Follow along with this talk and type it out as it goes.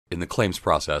In the claims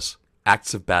process,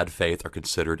 acts of bad faith are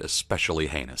considered especially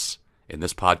heinous. In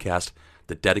this podcast,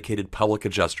 the dedicated public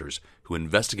adjusters who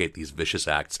investigate these vicious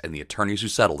acts and the attorneys who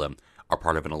settle them are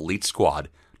part of an elite squad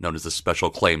known as the Special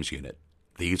Claims Unit.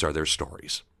 These are their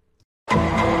stories.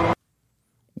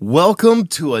 Welcome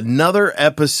to another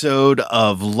episode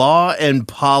of Law and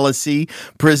Policy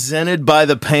presented by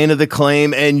the Pain of the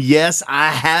Claim. And yes, I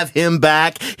have him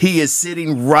back. He is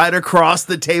sitting right across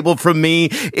the table from me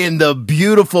in the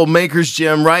beautiful Maker's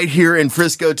Gym right here in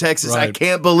Frisco, Texas. Right. I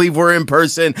can't believe we're in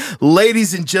person.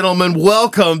 Ladies and gentlemen,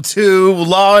 welcome to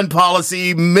Law and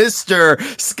Policy, Mr.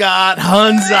 Scott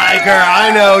Hunziker.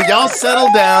 I know, y'all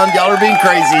settle down. Y'all are being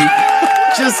crazy.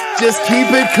 Just keep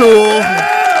it cool.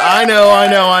 I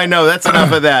know. That's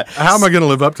enough of that. How am I going to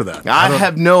live up to that? I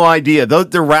have no idea.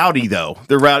 They're rowdy, though.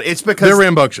 They're rowdy. It's because they're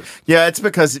rambunctious. Yeah, it's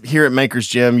because here at Maker's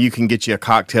Gym, you can get you a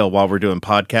cocktail while we're doing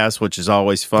podcasts, which is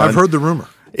always fun. I've heard the rumor.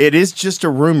 It is just a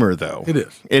rumor, though. It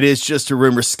is. It is just a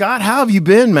rumor. Scott, how have you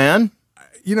been, man?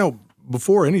 You know,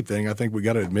 before anything, I think we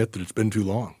got to admit that it's been too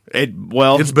long.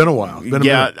 It's been a while. It's been a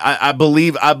minute. I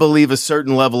believe a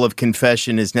certain level of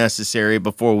confession is necessary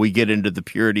before we get into the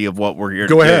purity of what we're here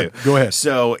to do. Go ahead.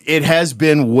 So it has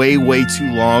been way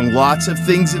too long. Lots of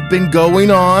things have been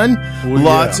going on.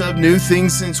 Lots of new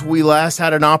things since we last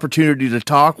had an opportunity to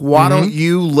talk. Why don't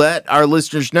you let our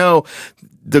listeners know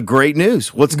the great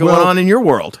news? What's going on in your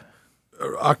world?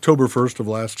 October 1st of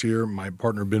last year, my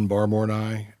partner Ben Barmore and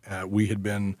I, we had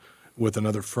been with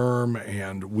another firm,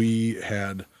 and we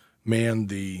had manned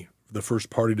the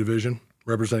first party division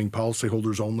representing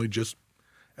policyholders only, just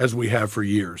as we have for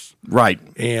years. Right.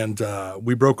 And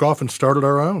we broke off and started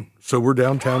our own. So we're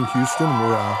downtown Houston.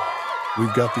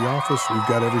 We've got the office. We've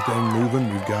got everything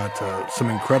moving. We've got some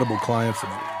incredible clients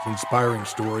and inspiring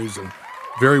stories and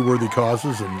very worthy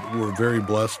causes. And we're very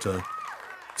blessed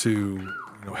to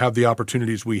have the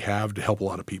opportunities we have to help a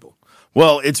lot of people.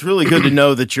 Well, it's really good to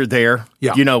know that you're there.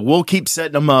 Yeah. We'll keep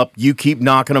setting them up. You keep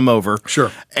knocking them over.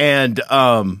 Sure. And,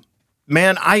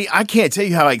 man, I can't tell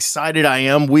you how excited I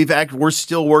am. We're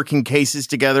still working cases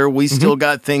together. We still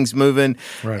got things moving.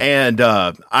 Right. And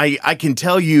I can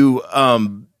tell you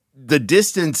the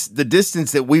distance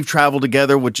that we've traveled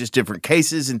together with just different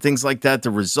cases and things like that, the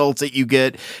results that you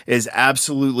get is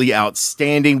absolutely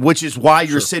outstanding, which is why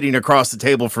you're sitting across the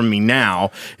table from me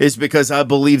now, is because I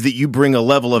believe that you bring a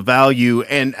level of value.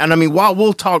 And I mean, while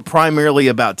we'll talk primarily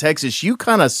about Texas, you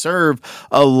kind of serve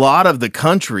a lot of the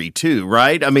country too,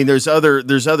 right? I mean, there's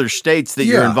other states that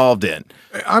you're involved in.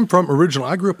 I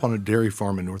grew up on a dairy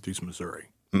farm in Northeast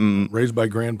Missouri, raised by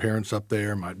grandparents up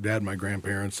there, my dad, my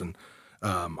grandparents, and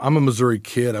I'm a Missouri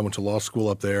kid. I went to law school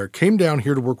up there, came down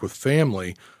here to work with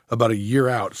family about a year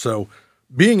out. So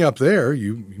being up there,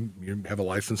 you have a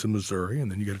license in Missouri,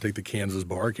 and then you got to take the Kansas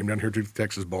bar. I came down here to the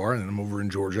Texas bar, and then I'm over in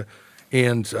Georgia.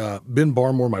 And Ben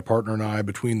Barmore, my partner, and I,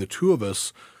 between the two of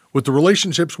us, with the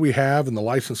relationships we have and the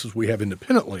licenses we have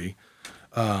independently,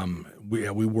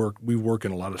 we work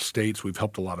in a lot of states. We've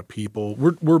helped a lot of people.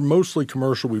 We're mostly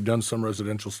commercial. We've done some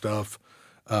residential stuff,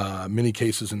 many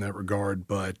cases in that regard,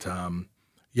 but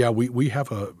we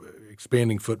have a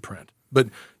expanding footprint. But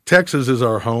Texas is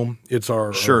our home. It's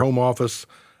our home office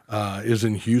is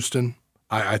in Houston.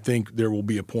 I think there will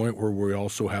be a point where we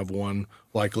also have one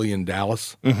likely in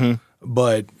Dallas.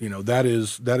 But that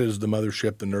is the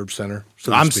mothership, the nerve center.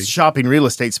 So I'm shopping real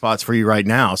estate spots for you right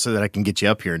now so that I can get you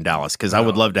up here in Dallas, because I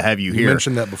would love to have you here. You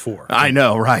mentioned that before. I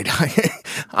know, right?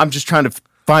 I'm just trying to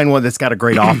find one that's got a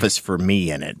great office for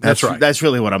me in it. That's right. That's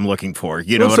really what I'm looking for.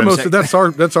 You know what I'm saying?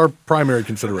 That's our primary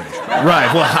consideration.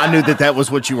 Right. Well, I knew that was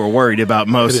what you were worried about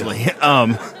mostly.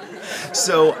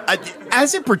 So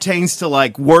as it pertains to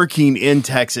like working in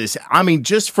Texas, I mean,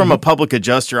 just from a public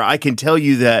adjuster, I can tell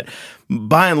you that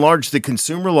by and large, the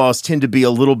consumer laws tend to be a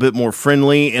little bit more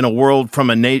friendly in a world from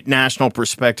a national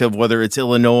perspective, whether it's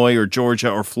Illinois or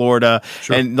Georgia or Florida,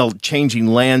 and the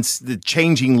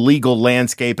changing legal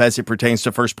landscape as it pertains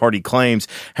to first party claims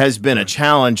has been a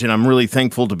challenge. And I'm really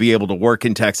thankful to be able to work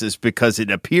in Texas, because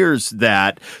it appears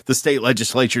that the state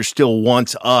legislature still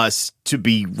wants us to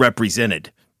be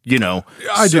represented.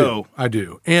 I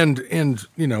do. And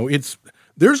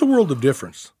there's a world of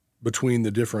difference between the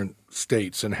different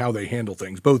states and how they handle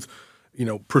things, both,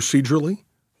 procedurally,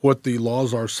 what the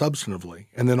laws are substantively,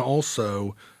 and then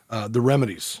also the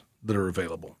remedies that are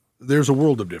available. There's a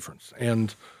world of difference.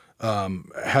 And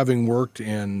having worked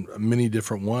in many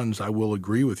different ones, I will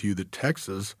agree with you that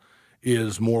Texas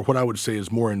is more, what I would say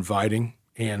is more inviting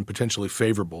and potentially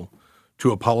favorable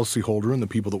to a policyholder and the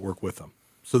people that work with them.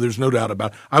 So there's no doubt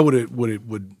about it.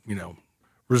 Would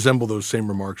resemble those same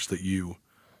remarks that you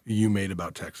made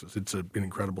about Texas. It's an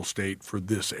incredible state for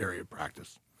this area of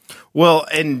practice. Well,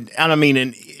 and I mean,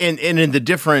 and in the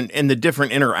different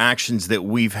interactions that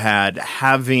we've had,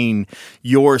 having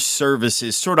your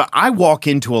services sort of, I walk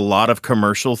into a lot of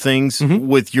commercial things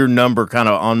with your number kind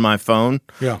of on my phone,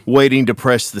 waiting to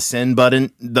press the send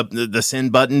button, the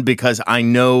send button, because I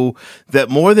know that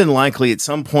more than likely at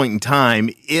some point in time,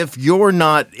 if you're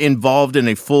not involved in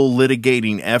a full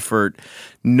litigating effort,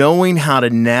 knowing how to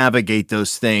navigate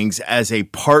those things as a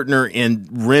partner in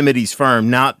Remedy's firm,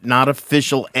 not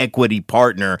official equity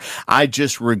partner. I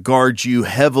just regard you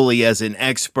heavily as an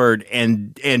expert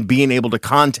and being able to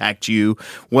contact you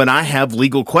when I have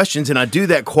legal questions, and I do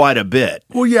that quite a bit.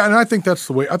 Well, yeah, and I think that's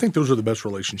the way. I think those are the best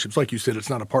relationships. Like you said, it's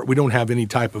not a part. We don't have any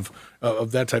type of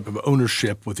that type of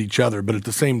ownership with each other, but at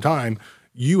the same time,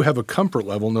 you have a comfort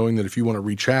level knowing that if you want to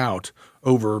reach out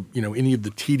over, any of the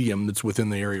tedium that's within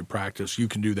the area of practice, you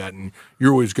can do that, and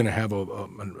you're always going to have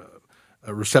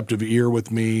a receptive ear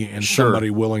with me and somebody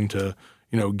willing to,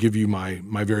 give you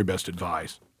my very best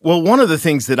advice. Well, one of the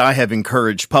things that I have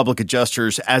encouraged public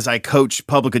adjusters as I coach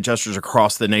public adjusters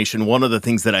across the nation, one of the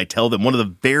things that I tell them, one of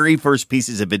the very first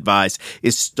pieces of advice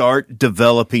is start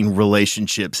developing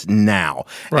relationships now.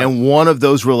 Right. And one of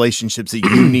those relationships that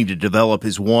you need to develop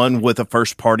is one with a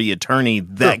first-party attorney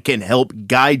that can help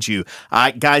guide you.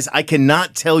 Guys, I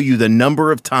cannot tell you the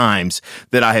number of times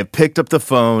that I have picked up the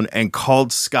phone and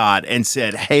called Scott and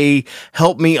said, hey,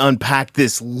 help me unpack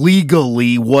this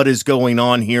legally, what is going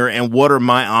on here and what are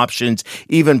my options,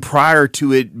 even prior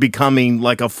to it becoming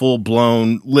like a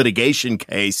full-blown litigation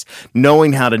case.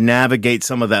 Knowing how to navigate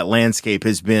some of that landscape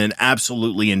has been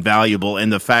absolutely invaluable, and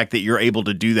the fact that you're able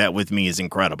to do that with me is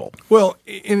incredible. Well,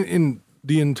 in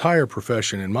the entire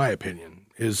profession, in my opinion,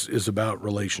 is about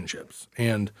relationships,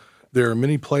 and there are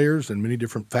many players and many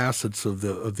different facets of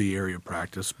the area of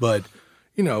practice, but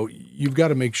you've got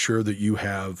to make sure that you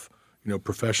have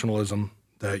professionalism,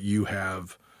 that you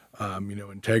have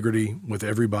integrity with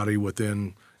everybody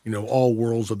within, all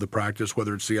worlds of the practice,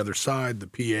 whether it's the other side, the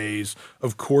PAs,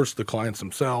 of course, the clients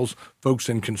themselves, folks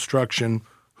in construction,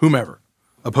 whomever,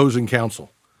 opposing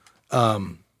counsel.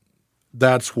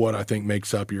 That's what I think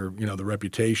makes up your, the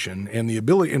reputation and the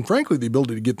ability, and frankly, the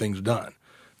ability to get things done.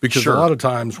 Because a lot of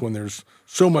times when there's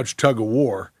so much tug of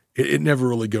war, it never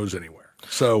really goes anywhere.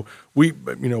 So we,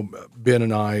 Ben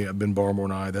Barmore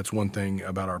and I, that's one thing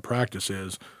about our practice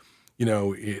is,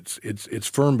 it's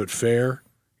firm but fair.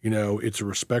 It's a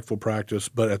respectful practice,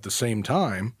 but at the same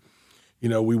time,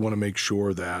 we want to make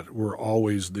sure that we're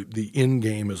always the end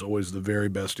game is always the very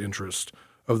best interest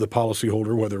of the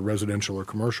policyholder, whether residential or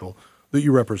commercial, that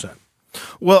you represent.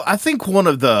 Well, I think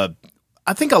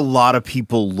a lot of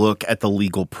people look at the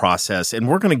legal process, and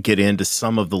we're going to get into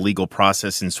some of the legal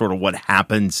process and sort of what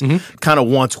happens kind of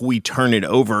once we turn it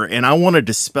over. And I want to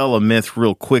dispel a myth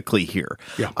real quickly here.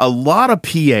 Yeah. A lot of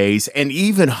PAs and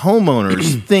even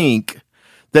homeowners think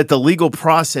that the legal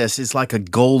process is like a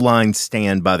goal line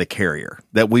stand by the carrier,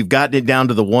 that we've gotten it down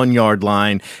to the 1 yard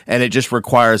line and it just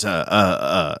requires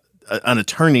an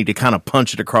attorney to kind of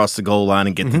punch it across the goal line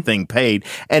and get the thing paid.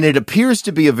 And it appears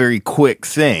to be a very quick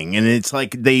thing. And it's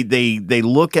like they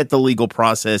look at the legal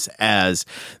process as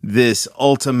this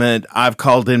ultimate, I've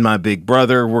called in my big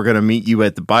brother, we're going to meet you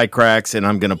at the bike racks and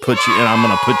I'm going to put you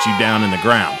down in the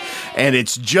ground. And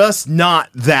it's just not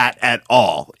that at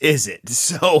all, is it?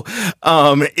 So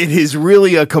it is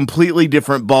really a completely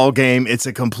different ball game. It's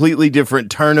a completely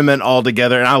different tournament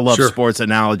altogether. And I love sports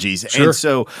analogies. And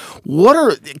so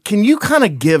can you kind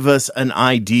of give us an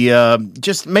idea,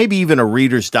 just maybe even a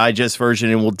Reader's Digest version,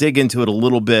 and we'll dig into it a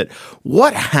little bit.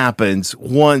 What happens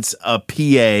once a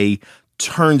PA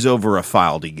turns over a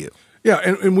file to you? Yeah,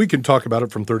 and we can talk about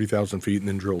it from 30,000 feet and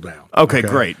then drill down. Okay,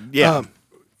 great. Yeah.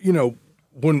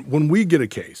 When we get a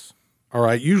case, all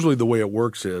right, usually the way it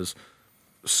works is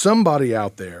somebody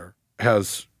out there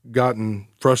has gotten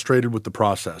frustrated with the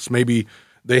process. Maybe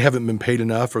they haven't been paid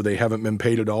enough or they haven't been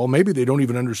paid at all. Maybe they don't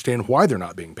even understand why they're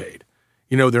not being paid.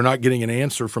 They're not getting an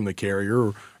answer from the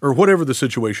carrier or whatever the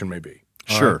situation may be.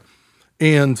 Sure. Right?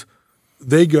 And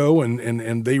they go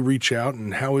and they reach out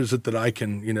and how is it that I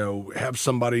can, have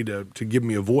somebody to give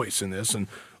me a voice in this? And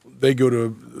they go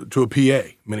to a PA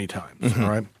many times, all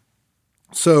right?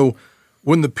 So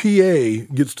when the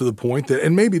PA gets to the point that,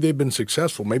 and maybe they've been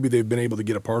successful, maybe they've been able to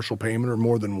get a partial payment or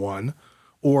more than one,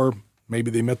 or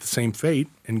maybe they met the same fate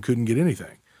and couldn't get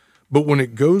anything. But when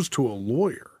it goes to a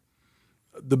lawyer,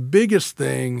 the biggest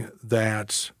thing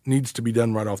that needs to be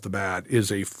done right off the bat is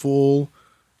a full,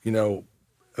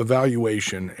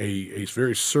 evaluation, a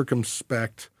very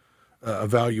circumspect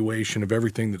evaluation of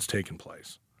everything that's taken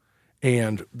place.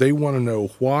 And they want to know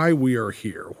why we are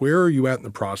here. Where are you at in the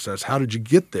process? How did you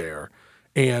get there?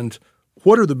 And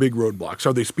what are the big roadblocks?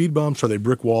 Are they speed bumps? Are they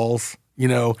brick walls? Is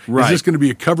Right. this going to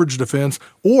be a coverage defense?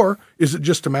 Or is it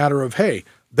just a matter of, hey,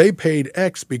 they paid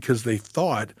X because they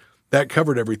thought that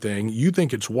covered everything. You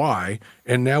think it's Y,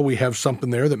 and now we have something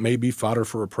there that may be fodder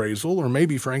for appraisal, or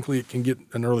maybe, frankly, it can get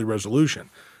an early resolution.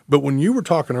 But when you were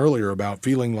talking earlier about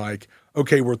feeling like,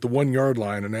 okay, we're at the 1 yard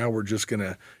line, and now we're just going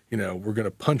to, we're going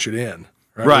to punch it in.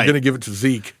 Right. We're going to give it to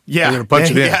Zeke. Yeah. We're going to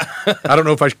punch it in. Yeah. I don't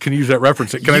know if I can use that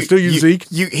reference. Can I still use Zeke?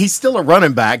 He's still a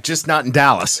running back, just not in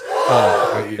Dallas.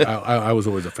 I was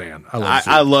always a fan.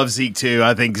 I love Zeke too.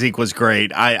 I think Zeke was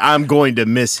great. I'm going to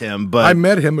miss him, but I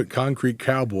met him at Concrete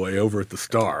Cowboy over at the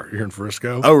Star here in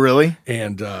Frisco. Oh, really?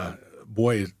 And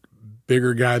boy,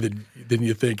 bigger guy than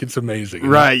you think. It's amazing.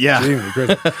 Right? Yeah.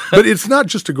 But it's not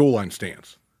just a goal line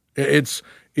stance. It's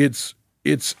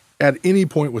at any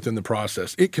point within the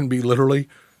process. It can be literally,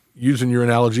 using your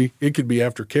analogy, it could be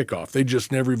after kickoff. They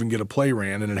just never even get a play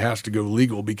ran, and it has to go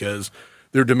legal because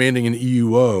they're demanding an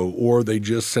EUO, or they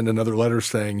just send another letter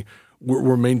saying,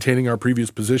 we're maintaining our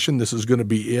previous position. This is going to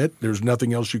be it. There's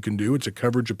nothing else you can do. It's a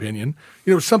coverage opinion.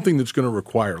 Something that's going to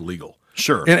require legal.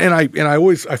 Sure. And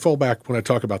I fall back when I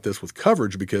talk about this with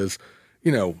coverage because,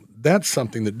 that's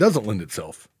something that doesn't lend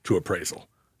itself to appraisal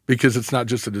because it's not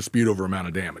just a dispute over amount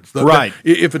of damage. Right.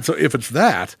 If it's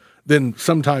that, then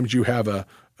sometimes you have a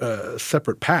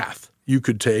separate path you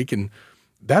could take, and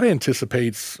that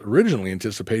originally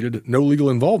anticipated no legal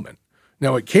involvement.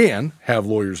 Now, it can have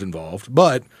lawyers involved,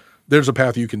 but there's a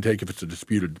path you can take if it's a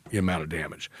disputed amount of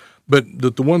damage. But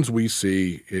the ones we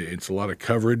see, it's a lot of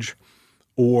coverage,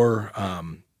 or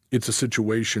it's a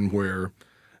situation where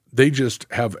they just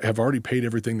have already paid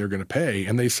everything they're going to pay,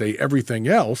 and they say everything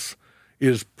else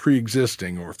is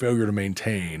pre-existing or failure to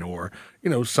maintain or,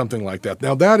 something like that.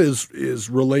 Now, that is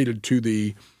related to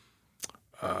the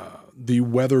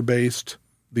weather-based,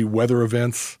 the weather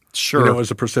events, sure,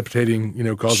 as a precipitating,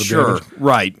 cause of sure, damage.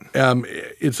 Right.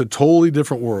 It's a totally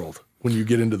different world when you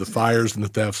get into the fires and the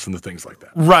thefts and the things like that.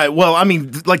 Right. Well, I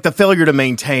mean, like the failure to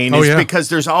maintain is because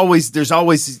there's always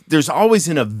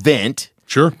an event.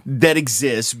 Sure. That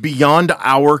exists beyond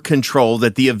our control,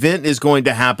 that the event is going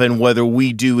to happen whether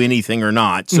we do anything or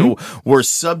not. So we're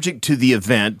subject to the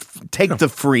event. Take the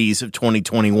freeze of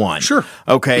 2021. Sure.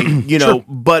 Okay. Sure.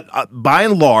 But by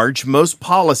and large, most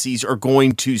policies are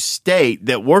going to state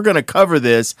that we're going to cover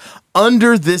this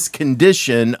under this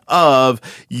condition of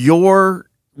your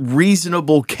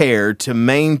reasonable care to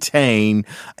maintain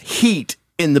heat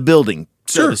in the building,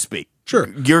 so to speak. Sure.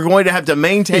 You're going to have to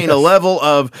maintain a level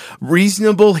of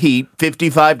reasonable heat,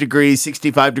 55 degrees,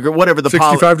 65 degrees, whatever the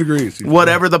 65 degrees.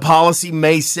 Whatever the policy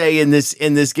may say in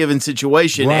this given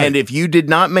situation. Right. And if you did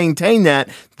not maintain that,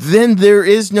 then there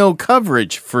is no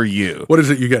coverage for you. What is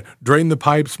it? You get drain the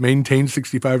pipes, maintain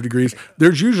 65 degrees.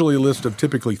 There's usually a list of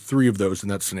typically 3 of those in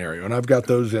that scenario. And I've got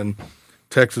those in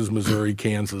Texas, Missouri,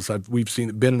 Kansas.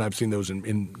 Ben and I've seen those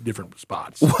in different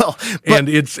spots. Well,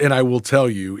 and I will tell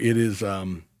you, it is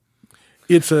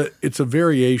it's a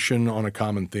variation on a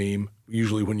common theme.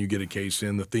 Usually when you get a case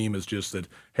in, the theme is just that,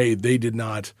 hey, they did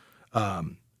not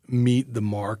meet the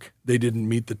mark. They didn't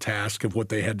meet the task of what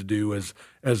they had to do as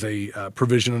a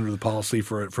provision under the policy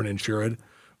for an insured.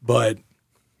 But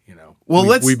well,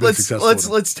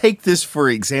 let's take this for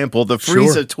example, the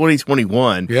freeze of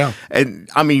 2021. Yeah, and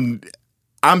I mean,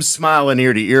 I'm smiling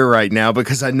ear to ear right now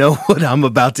because I know what I'm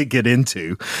about to get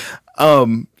into.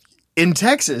 In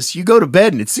Texas, you go to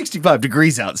bed and it's 65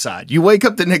 degrees outside. You wake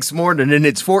up the next morning and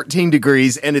it's 14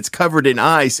 degrees and it's covered in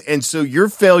ice. And so your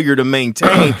failure to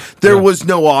maintain, there was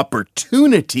no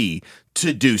opportunity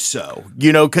to do so,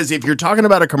 because if you're talking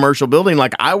about a commercial building,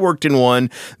 like I worked in one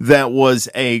that was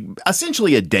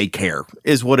essentially a daycare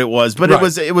is what it was, but it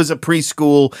was a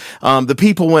preschool. The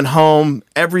people went home,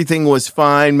 everything was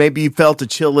fine. Maybe you felt a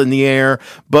chill in the air,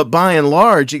 but by and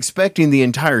large, expecting the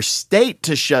entire state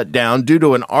to shut down due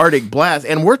to an Arctic blast,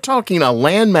 and we're talking a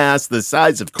landmass the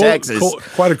size of Texas.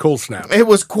 Quite a cold snap. It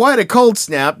was quite a cold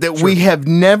snap that we have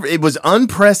never. It was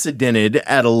unprecedented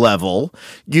at a level,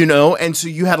 and so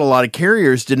you had a lot of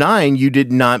carriers denying you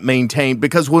did not maintain,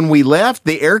 because when we left,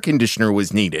 the air conditioner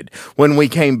was needed. When we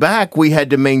came back, we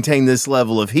had to maintain this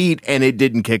level of heat and it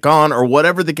didn't kick on, or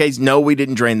whatever the case. No, we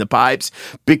didn't drain the pipes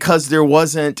because there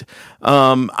wasn't,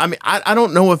 I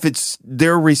don't know if it's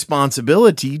their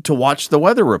responsibility to watch the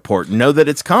weather report and know that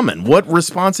it's coming. What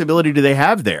responsibility do they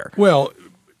have there? Well,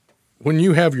 when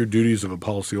you have your duties of a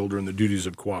policyholder and the duties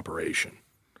of cooperation,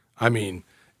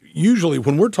 usually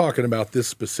when we're talking about this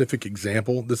specific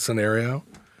example, this scenario,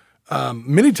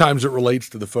 many times it relates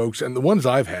to the folks, and the ones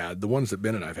that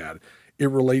Ben and I've had, it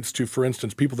relates to, for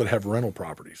instance, people that have rental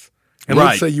properties. And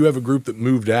let's say you have a group that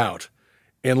moved out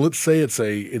and let's say it's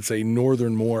a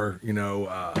northern moor,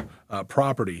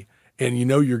 property, and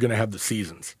you're going to have the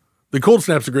seasons. The cold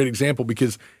snap's a great example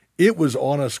because it was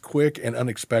on us quick and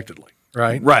unexpectedly,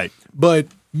 right? Right. But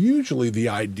usually the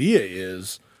idea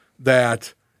is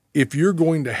that if you're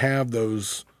going to have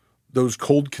those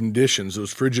cold conditions,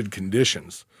 those frigid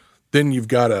conditions, then you've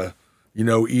got to,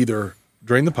 either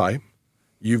drain the pipe,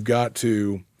 you've got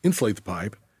to insulate the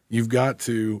pipe, you've got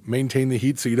to maintain the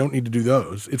heat, so you don't need to do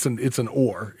those. It's an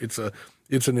or. It's an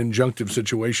injunctive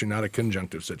situation, not a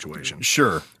conjunctive situation.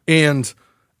 Sure. And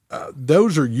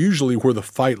those are usually where the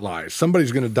fight lies.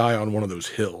 Somebody's going to die on one of those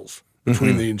hills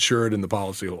between the insured and the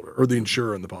policyholder, or the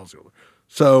insurer and the policyholder.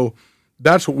 So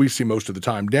that's what we see most of the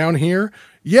time. Down here,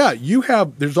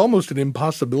 there's almost an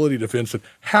impossibility defense of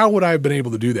how would I have been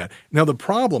able to do that? Now, the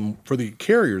problem for the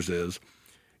carriers is,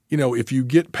 if you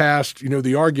get past,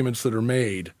 the arguments that are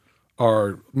made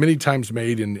are many times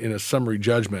made in a summary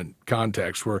judgment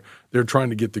context where they're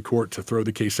trying to get the court to throw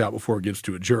the case out before it gets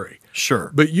to a jury. Sure.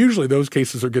 But usually those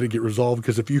cases are going to get resolved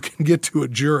because if you can get to a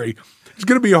jury, it's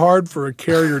going to be hard for a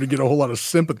carrier to get a whole lot of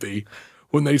sympathy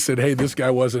when they said, hey, this guy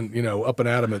wasn't, up and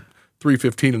at him at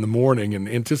 3:15 in the morning and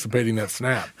anticipating that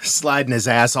snap, sliding his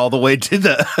ass all the way to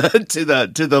the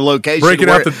to the location,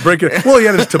 Well, he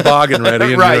had his toboggan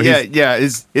ready, and, right?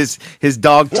 His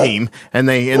dog team, and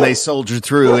they soldier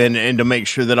through and to make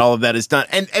sure that all of that is done.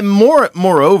 And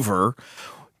moreover,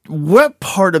 what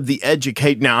part of the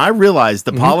educate? Now I realize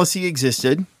the policy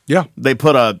existed. Yeah. They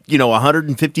put a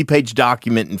 150-page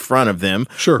document in front of them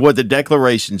with the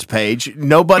declarations page.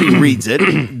 Nobody reads it.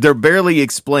 They're barely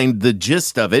explained the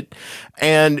gist of it.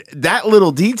 And that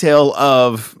little detail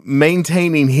of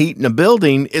maintaining heat in a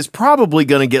building is probably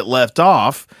going to get left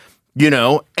off,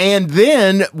 And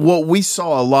then what we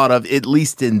saw a lot of, at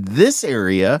least in this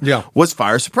area, was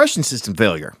fire suppression system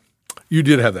failure. You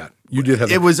did have that.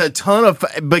 It was a ton of,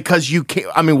 because you can't,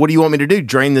 what do you want me to do?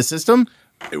 Drain the system?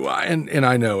 And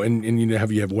I know, and you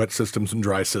have wet systems and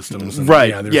dry systems, and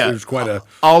right? There's quite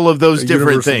all of those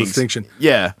different things. Distinction.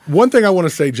 Yeah. One thing I want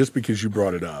to say, just because you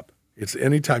brought it up, it's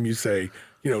anytime you say,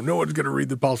 no one's going to read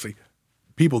the policy,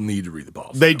 people need to read the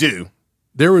policy. They do.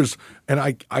 There was, and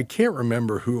I can't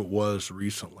remember who it was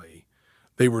recently.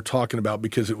 They were talking about,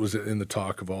 because it was in the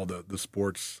talk of all the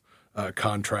sports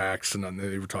contracts, and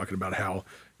they were talking about how,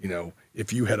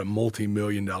 if you had a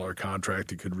multi-million-dollar contract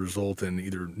that could result in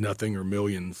either nothing or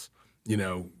millions,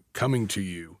 coming to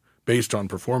you based on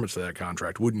performance of that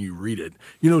contract, wouldn't you read it?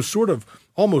 Sort of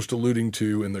almost alluding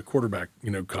to in the quarterback,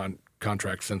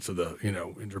 contract sense of the,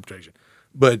 interpretation.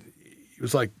 But it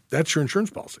was like, that's your insurance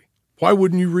policy. Why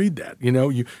wouldn't you read that?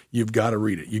 You've got to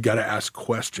read it. You've got to ask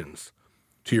questions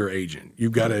to your agent.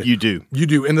 You've got to. You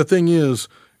do. And the thing is,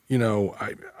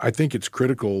 I think it's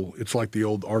critical. It's like the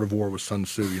old Art of War with Sun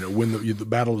Tzu. When the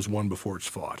battle is won before it's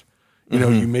fought.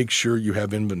 You make sure you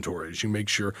have inventories. You make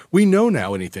sure. We know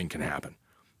now anything can happen.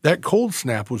 That cold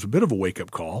snap was a bit of a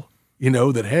wake-up call,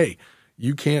 that, hey,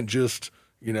 you can't just,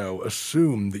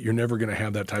 assume that you're never going to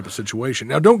have that type of situation.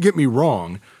 Now, don't get me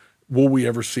wrong. Will we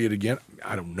ever see it again?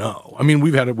 I don't know.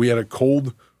 We had a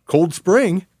cold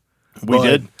spring.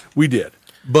 We did.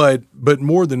 But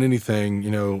more than anything,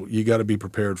 you got to be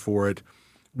prepared for it.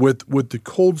 With the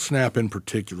cold snap in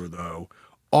particular, though,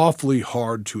 awfully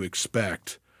hard to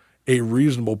expect a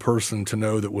reasonable person to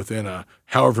know that within a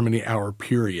however many hour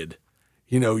period,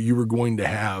 you were going to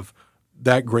have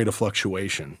that great a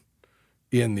fluctuation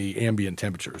in the ambient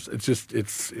temperatures. It's just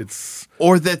it's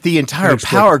or that the entire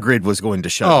power grid was going to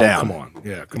shut down. Come on.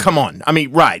 Yeah, come on.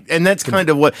 Right. And that's kind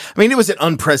of what it was, an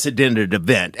unprecedented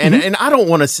event. And and I don't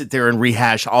want to sit there and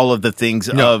rehash all of the things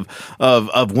of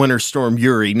Winter Storm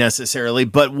Uri necessarily,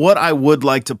 but what I would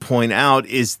like to point out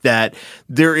is that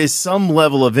there is some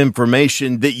level of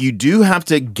information that you do have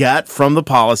to get from the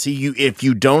policy. If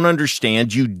you don't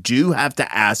understand, you do have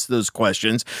to ask those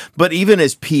questions. But even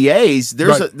as PAs,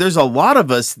 there's a lot of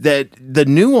us that the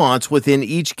nuance within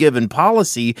each given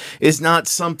policy is not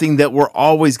something that we're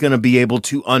always going to be able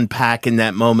to unpack in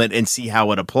that moment and see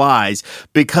how it applies,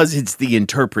 because it's the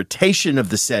interpretation of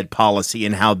the said policy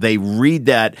and how they read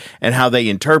that and how they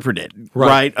interpret it.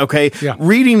 Right? Okay. Yeah.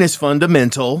 Reading is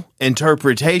fundamental.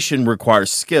 Interpretation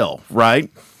requires skill. Right?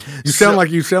 You sound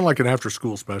like an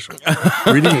after-school special.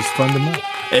 Reading is fundamental.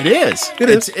 It is.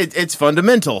 It's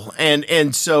fundamental,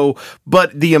 and so.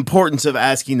 But the importance of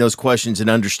asking those questions and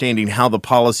understanding how the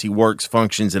policy works,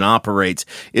 functions, and operates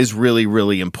is really,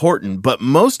 really important. But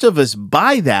most of us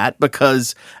buy that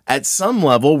because at some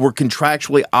level we're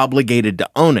contractually obligated to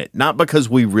own it, not because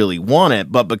we really want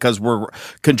it, but because we're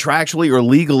contractually or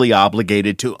legally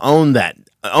obligated to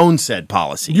own said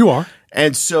policy. You are.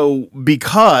 And so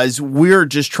because we're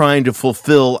just trying to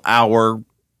fulfill our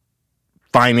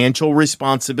financial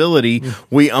responsibility,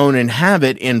 we own and have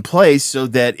it in place so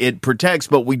that it protects,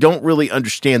 but we don't really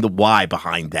understand the why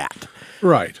behind that.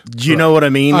 Right. Do you know what I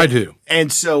mean? I do.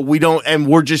 And so we don't, and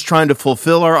we're just trying to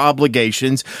fulfill our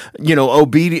obligations.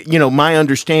 My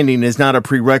understanding is not a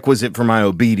prerequisite for my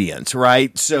obedience,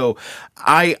 right? So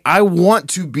I want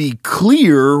to be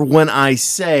clear when I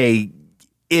say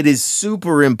it is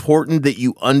super important that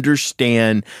you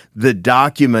understand the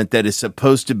document that is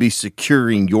supposed to be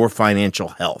securing your financial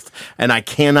health. And I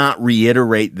cannot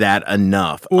reiterate that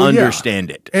enough. Well, understand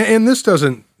it. And this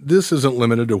isn't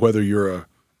limited to whether you're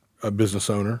a business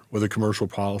owner with a commercial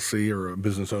policy or a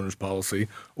business owner's policy,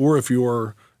 or if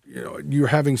you're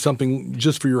having something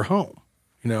just for your home.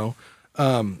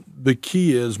 The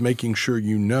key is making sure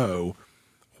you know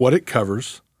what it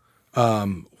covers.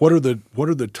 What are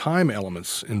the time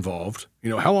elements involved?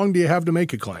 How long do you have to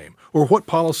make a claim? Or what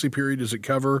policy period does it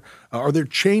cover? Are there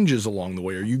changes along the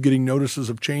way? Are you getting notices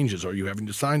of changes? Are you having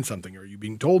to sign something? Are you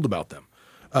being told about them?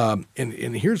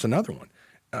 And here's another one.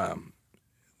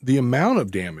 The amount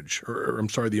of damage,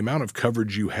 the amount of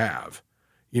coverage you have,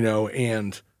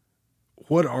 and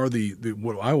what are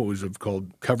what I always have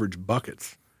called coverage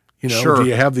buckets? Sure. Do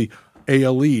you have the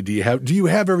ALE? Do you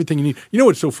have everything you need?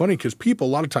 It's so funny because people a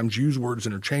lot of times use words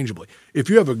interchangeably. If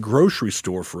you have a grocery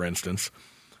store, for instance,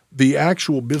 the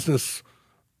actual business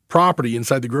property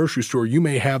inside the grocery store, you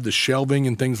may have the shelving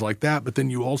and things like that, but then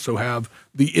you also have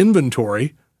the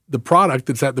inventory, the product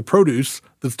that's at the produce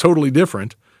that's totally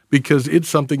different because it's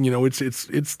something,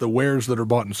 it's the wares that are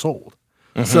bought and sold.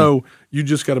 Mm-hmm. So you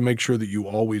just got to make sure that you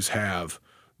always have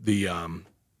the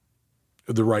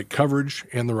right coverage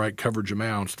and the right coverage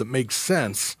amounts that make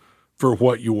sense for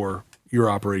what your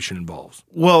operation involves.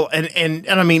 Well, and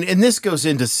I mean, and this goes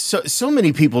into so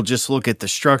many people just look at the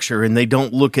structure and they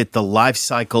don't look at the life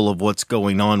cycle of what's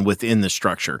going on within the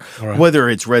structure, right. Whether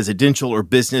it's residential or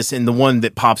business. And the one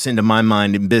that pops into my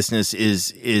mind in business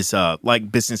is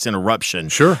like business interruption.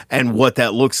 Sure. And what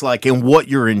that looks like and what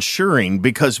you're insuring,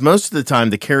 because most of the time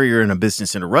the carrier in a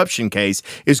business interruption case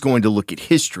is going to look at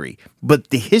history, but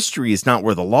the history is not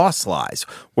where the loss lies.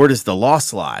 Where does the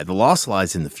loss lie? The loss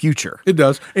lies in the future. It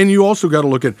does. And you also got to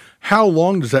look at how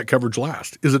long does that coverage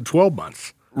last? Is it 12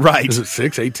 months? Right. Is it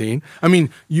 6, 18? I mean,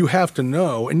 you have to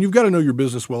know, and you've got to know your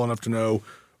business well enough to know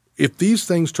if these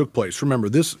things took place. Remember,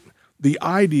 the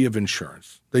idea of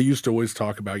insurance, they used to always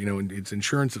talk about, it's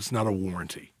insurance, it's not a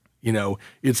warranty.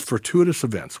 It's fortuitous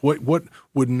events. What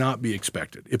would not be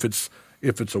expected? If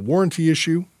it's a warranty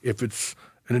issue, if it's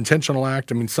an intentional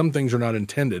act, I mean, some things are not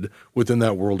intended within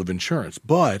that world of insurance.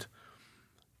 But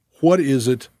what is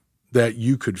it that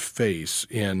you could face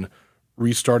in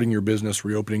restarting your business,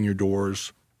 reopening your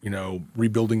doors,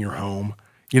 rebuilding your home?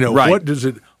 Right. What does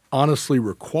it honestly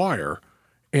require?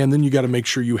 And then you got to make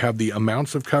sure you have the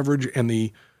amounts of coverage and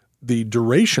the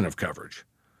duration of coverage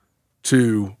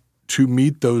to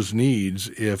meet those needs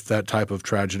if that type of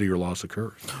tragedy or loss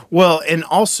occurs. Well, and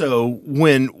also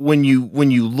when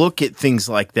you look at things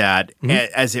like that, mm-hmm.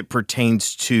 as it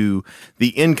pertains to the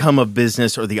income of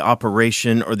business or the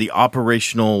operation or the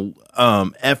operational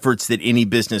efforts that any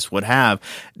business would have,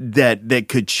 that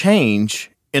could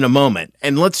change in a moment.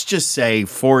 And let's just say,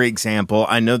 for example,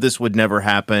 I know this would never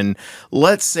happen.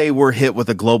 Let's say we're hit with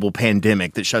a global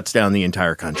pandemic that shuts down the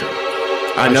entire country.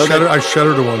 I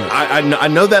shudder to wonder. I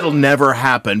know that'll never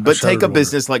happen, but take a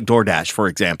business like DoorDash, for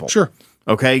example. Sure.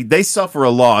 Okay, they suffer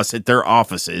a loss at their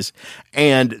offices,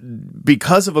 and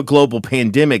because of a global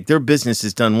pandemic, their business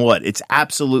has done what? It's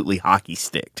absolutely hockey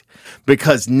sticked.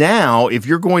 Because now, if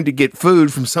you're going to get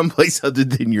food from someplace other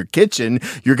than your kitchen,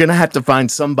 you're going to have to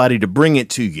find somebody to bring it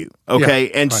to you. Okay,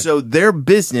 yeah, and right. So their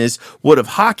business would have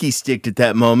hockey sticked at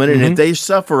that moment, and mm-hmm. if they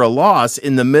suffer a loss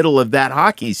in the middle of that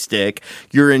hockey stick,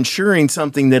 you're insuring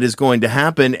something that is going to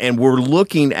happen, and we're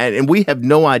looking at, and we have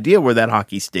no idea where that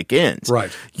hockey stick ends.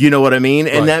 Right. You know what I mean?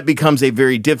 And right. that becomes a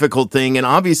very difficult thing. And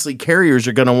obviously, carriers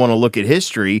are going to want to look at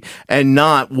history and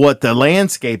not what the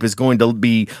landscape is going to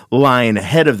be lying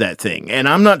ahead of that thing. And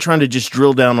I'm not trying to just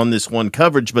drill down on this one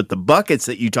coverage, but the buckets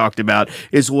that you talked about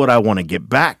is what I want to get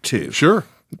back to. Sure.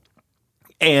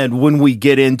 And when we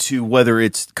get into whether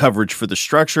it's coverage for the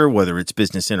structure, whether it's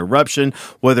business interruption,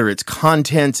 whether it's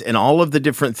contents and all of the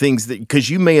different things that, because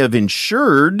you may have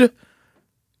insured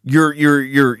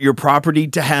your property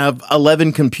to have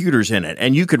 11 computers in it,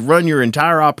 and you could run your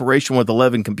entire operation with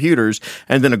 11 computers,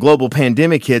 and then a global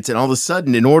pandemic hits, and all of a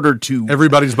sudden, in order to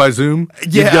everybody's by Zoom,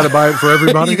 yeah, you've got to buy it for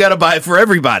everybody. You got to buy it for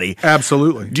everybody.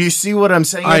 Absolutely. Do you see what I'm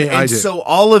saying? I do. So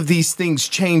all of these things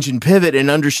change and pivot, and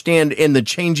understand in the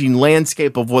changing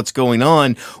landscape of what's going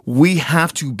on, we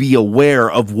have to be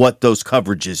aware of what those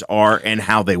coverages are and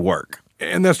how they work.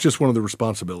 And that's just one of the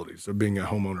responsibilities of being a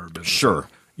homeowner or business. Sure.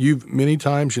 Many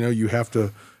times, you have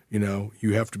to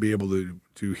be able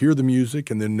to hear the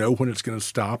music and then know when it's going to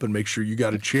stop and make sure you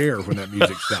got a chair when that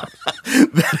music stops.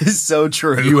 That is so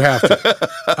true. You have to.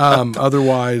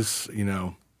 Otherwise,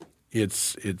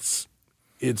 it's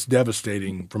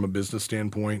devastating from a business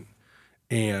standpoint,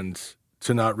 and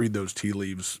to not read those tea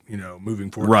leaves,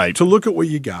 moving forward. Right. To look at what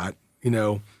you got,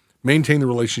 maintain the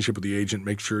relationship with the agent,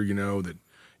 make sure that,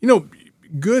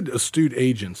 good, astute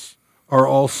agents are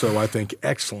also, I think,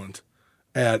 excellent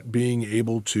at being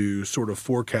able to sort of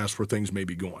forecast where things may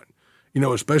be going.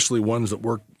 Especially ones that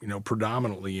work,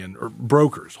 predominantly in, or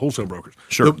brokers, wholesale brokers.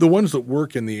 Sure. The ones that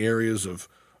work in the areas of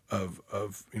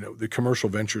the commercial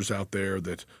ventures out there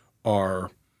that are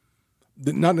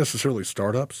not necessarily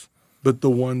startups, but the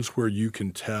ones where you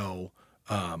can tell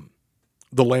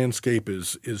the landscape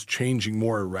is changing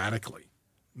more erratically,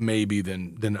 maybe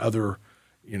than other,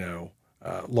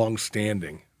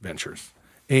 long-standing ventures.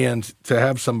 And to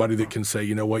have somebody that can say,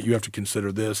 you know what, you have to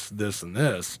consider this, this, and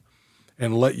this,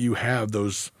 and let you have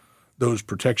those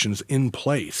protections in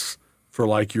place for,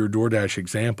 like your DoorDash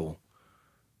example,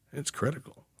 it's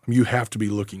critical. You have to be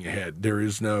looking ahead. There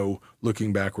is no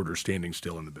looking backward or standing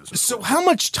still in the business. So how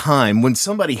much time, when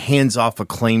somebody hands off a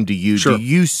claim to you, Sure. do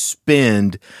you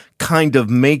spend kind of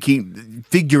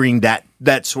figuring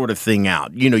that sort of thing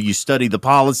out? You study the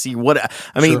policy,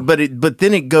 Sure. but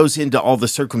then it goes into all the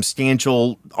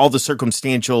circumstantial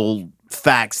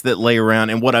facts that lay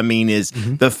around. And what I mean is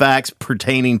the facts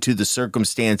pertaining to the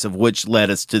circumstance of which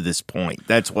led us to this point.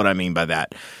 That's what I mean by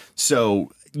that. So,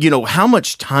 how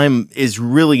much time is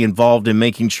really involved in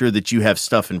making sure that you have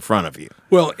stuff in front of you?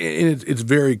 Well, it's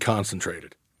very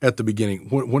concentrated at the beginning.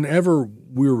 Whenever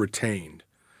we're retained,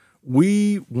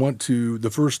 we want to, the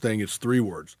first thing, it's 3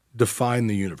 words, define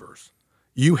the universe.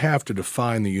 You have to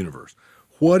define the universe.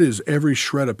 What is every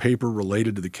shred of paper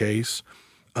related to the case?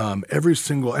 Every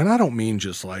single, and I don't mean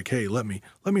just like, hey, let me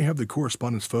have the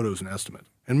correspondence photos and estimate,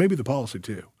 and maybe the policy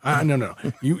too. No.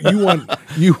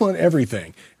 You want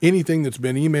everything, anything that's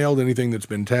been emailed, anything that's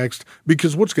been texted,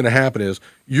 because what's going to happen is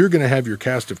you're going to have your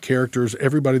cast of characters,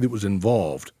 everybody that was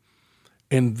involved,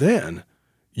 and then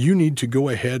you need to go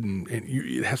ahead and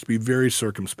it has to be very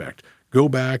circumspect. Go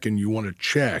back and you want to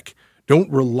check. Don't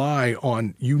rely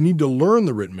on, you need to learn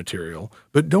the written material,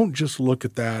 but don't just look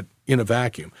at that in a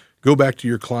vacuum. Go back to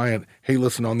your client. Hey,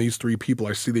 listen, on these 3 people,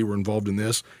 I see they were involved in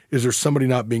this. Is there somebody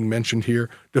not being mentioned here?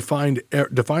 Define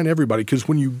everybody, because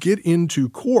when you get into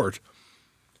court,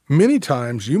 many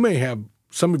times you may have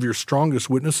some of your strongest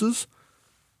witnesses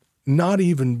not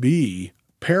even be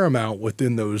paramount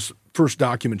within those first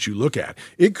documents you look at.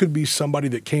 It could be somebody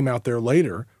that came out there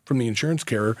later from the insurance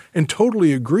carrier and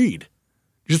totally agreed,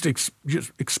 just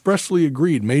expressly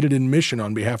agreed, made an admission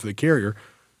on behalf of the carrier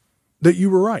that you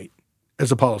were right as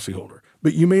a policyholder.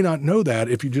 But you may not know that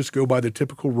if you just go by the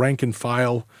typical rank and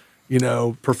file,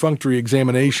 perfunctory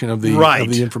examination of the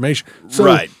information.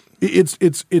 So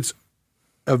it's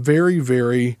a very,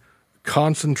 very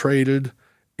concentrated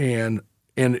and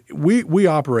we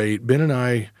operate, Ben and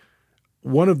I,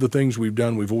 one of the things we've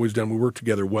always done, we work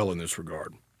together well in this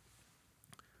regard.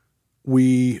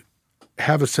 We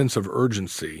have a sense of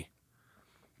urgency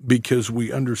because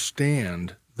we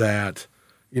understand that,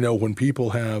 when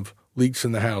people have leaks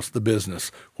in the house, the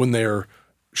business, when they're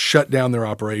shut down their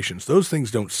operations, those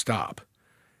things don't stop.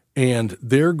 And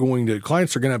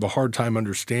clients are going to have a hard time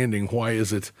understanding why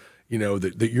is it,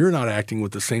 that you're not acting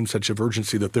with the same sense of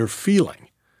urgency that they're feeling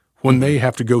when they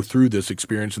have to go through this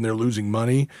experience and they're losing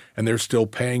money and they're still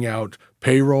paying out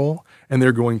payroll and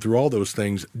they're going through all those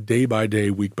things day by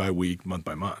day, week by week, month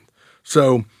by month.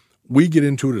 So we get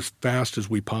into it as fast as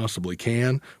we possibly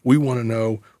can. We want to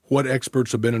know what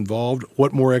experts have been involved,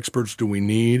 what more experts do we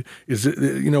need? Is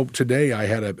it, today I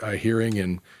had a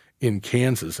hearing in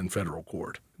Kansas in federal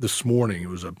court. This morning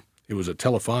it was a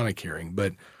telephonic hearing,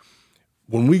 but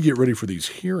when we get ready for these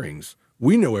hearings,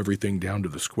 we know everything down to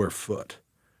the square foot.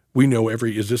 We know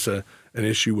is this an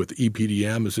issue with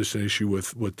EPDM? Is this an issue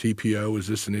with TPO? Is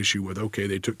this an issue with, okay,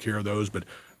 they took care of those, but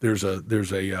there's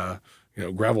a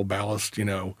gravel ballast,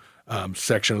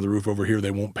 section of the roof over here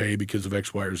they won't pay because of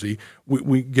X, Y, or Z.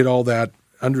 We get all that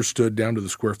understood down to the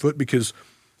square foot because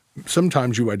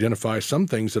sometimes you identify some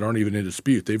things that aren't even in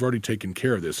dispute. They've already taken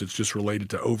care of this. It's just related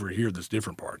to over here, this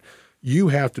different part. You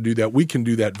have to do that. We can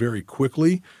do that very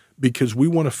quickly because we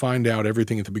want to find out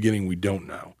everything at the beginning we don't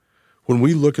know. When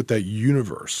we look at that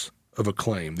universe of a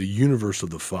claim, the universe of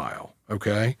the file,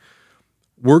 okay,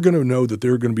 we're going to know that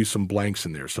there are going to be some blanks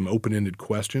in there, some open-ended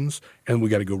questions, and we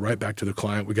got to go right back to the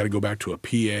client. We got to go back to a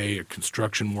PA, a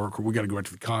construction worker. We got to go back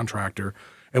to the contractor,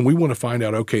 and we want to find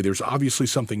out, okay, there's obviously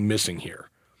something missing here.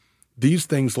 These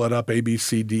things let up A, B,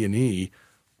 C, D, and E.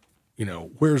 You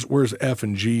know, where's F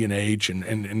and G and H,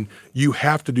 and you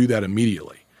have to do that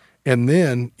immediately. And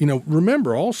then, you know,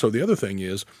 remember also the other thing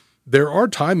is there are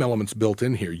time elements built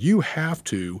in here. You have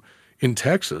to, in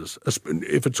Texas,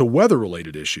 if it's a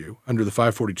weather-related issue under the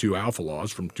 542 Alpha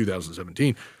laws from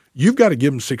 2017, you've got to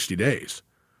give them 60 days.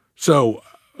 So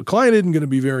a client isn't going to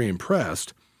be very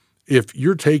impressed if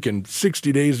you're taking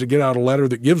 60 days to get out a letter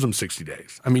that gives them 60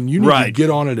 days. I mean, you need to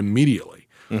get on it immediately.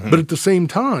 Mm-hmm. But at the same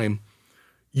time,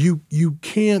 you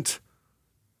can't,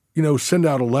 you know, send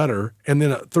out a letter and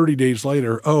then 30 days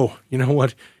later, oh, you know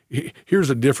what, here's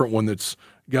a different one that's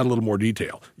got a little more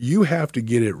detail. You have to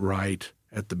get it right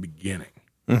at the beginning.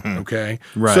 Mm-hmm. Okay.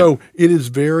 Right. So it is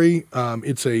very,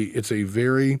 it's a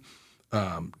very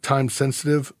time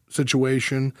sensitive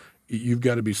situation. You've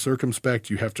got to be circumspect.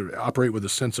 You have to operate with a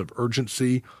sense of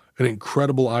urgency, an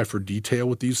incredible eye for detail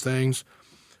with these things.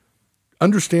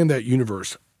 Understand that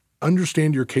universe.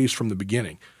 Understand your case from the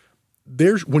beginning.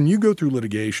 When you go through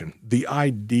litigation, the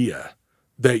idea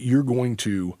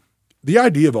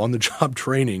of on-the-job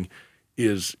training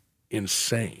is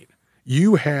insane.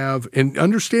 And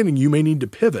understanding you may need to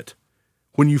pivot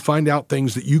when you find out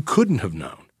things that you couldn't have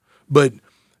known. But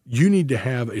you need to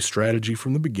have a strategy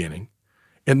from the beginning,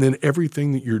 and then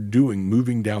everything that you're doing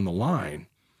moving down the line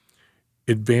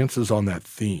advances on that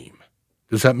theme.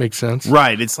 Does that make sense?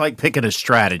 Right. It's like picking a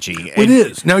strategy. It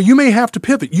is. Now, you may have to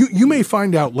pivot. You may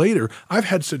find out later. I've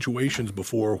had situations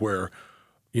before where,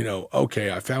 you know,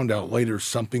 okay, I found out later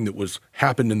something that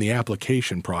happened in the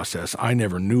application process I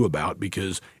never knew about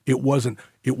because it wasn't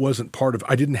part of,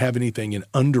 I didn't have anything in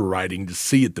underwriting to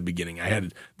see at the beginning. I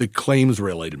had the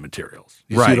claims-related materials.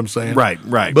 You see what I'm saying?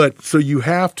 Right. But so you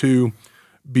have to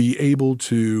be able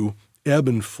to ebb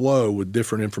and flow with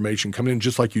different information coming in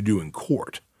just like you do in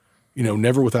court. You know,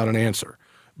 never without an answer.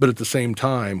 But at the same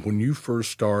time, when you first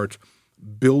start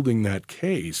building that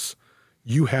case,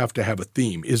 you have to have a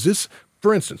theme.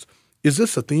 For instance, is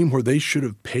this a theme where they should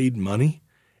have paid money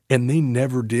and they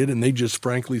never did and they just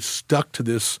frankly stuck to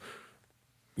this,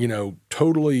 you know,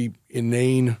 totally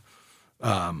inane,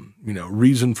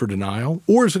 reason for denial?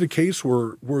 Or is it a case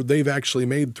where they've actually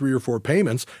made 3 or 4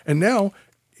 payments and now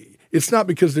it's not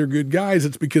because they're good guys,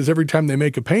 it's because every time they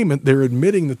make a payment, they're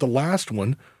admitting that the last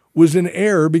one was in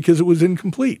error because it was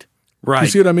incomplete. Right. You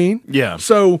see what I mean? Yeah.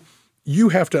 So you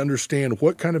have to understand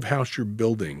what kind of house you're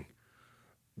building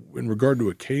in regard to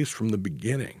a case from the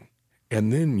beginning,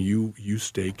 and then you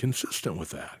stay consistent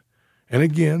with that. And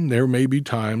again, there may be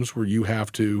times where you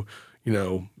have to, you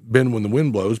know, bend when the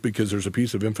wind blows because there's a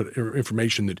piece of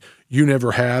information that you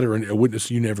never had or a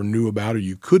witness you never knew about or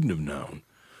you couldn't have known.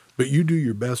 But you do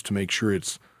your best to make sure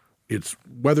it's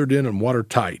weathered in and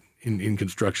watertight in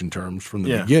construction terms from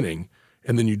the beginning,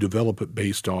 and then you develop it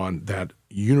based on that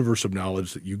universe of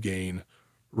knowledge that you gain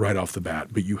right off the bat.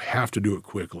 But you have to do it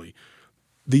quickly.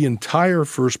 The entire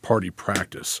first-party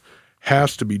practice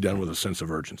has to be done with a sense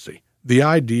of urgency. The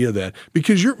idea that –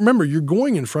 because you're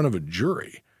going in front of a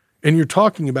jury, and you're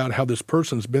talking about how this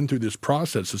person's been through this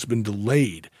process. It's been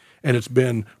delayed, and it's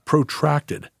been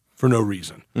protracted for no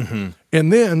reason. Mm-hmm.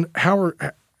 And then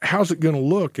how's it going to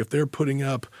look if they're putting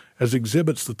up as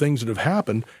exhibits the things that have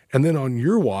happened, and then on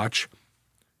your watch,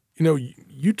 you know,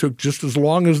 you took just as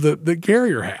long as the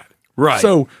carrier had. Right.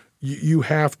 So you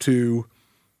have to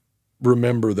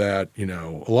remember that, you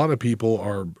know, a lot of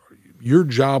people your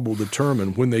job will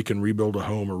determine when they can rebuild a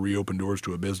home or reopen doors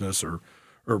to a business or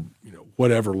you know,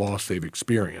 whatever loss they've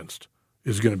experienced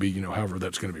is going to be, you know, however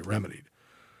that's going to be remedied.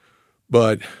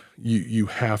 But you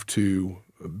have to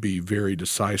be very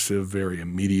decisive, very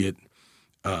immediate,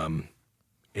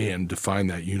 and define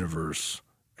that universe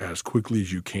as quickly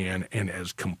as you can and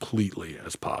as completely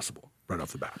as possible right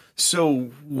off the bat.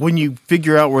 So when you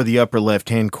figure out where the upper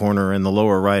left-hand corner and the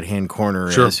lower right-hand corner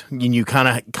is, and you kind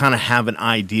of have an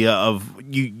idea of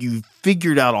you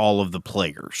figured out all of the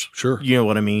players. Sure. You know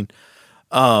what I mean?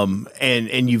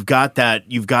 And you've got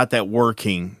that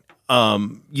working.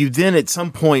 You then at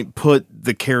some point put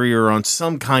the carrier on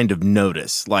some kind of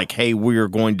notice, like, hey, we are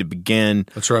going to begin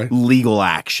legal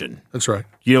action. That's right.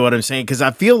 You know what I'm saying? Because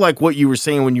I feel like what you were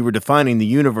saying when you were defining the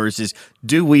universe is,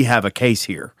 do we have a case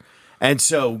here? And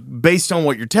so based on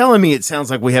what you're telling me, it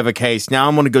sounds like we have a case. Now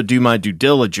I'm going to go do my due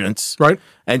diligence. Right.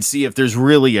 And see if there's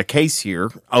really a case here.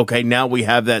 Okay, now we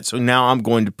have that. So now I'm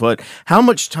going to put how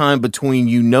much time between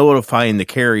you notifying the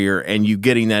carrier and you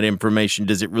getting that information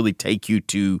does it really take you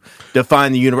to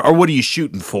define the universe? Or what are you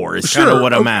shooting for is kind of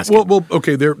what I'm asking. Well,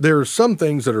 okay, there are some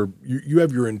things that are, you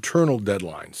have your internal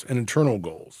deadlines and internal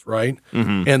goals, right?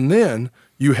 Mm-hmm. And then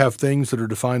you have things that are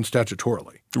defined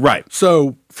statutorily. Right.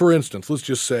 So, for instance, let's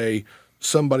just say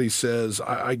somebody says,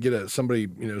 somebody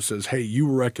says, hey, you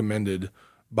were recommended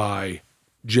by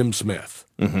Jim Smith.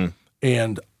 Mm-hmm.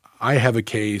 And I have a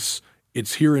case.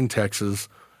 It's here in Texas.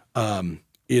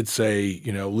 It's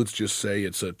let's just say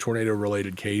it's a tornado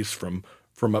related case from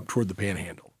up toward the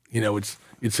Panhandle.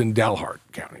 It's in Dalhart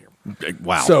County.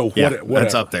 Wow. So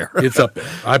that's up there. It's up there.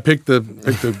 I picked the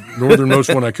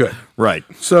northernmost one I could. Right.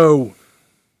 So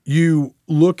you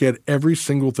look at every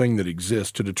single thing that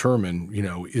exists to determine,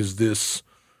 is this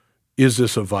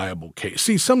a viable case?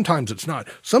 See, sometimes it's not.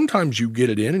 Sometimes you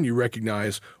get it in and you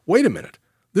recognize, wait a minute,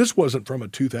 this wasn't from a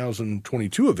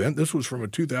 2022 event. This was from a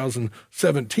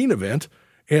 2017 event,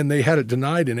 and they had it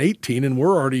denied in 18, and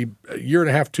we're already a year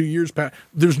and a half, 2 years past.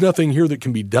 There's nothing here that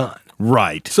can be done.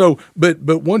 Right. So, but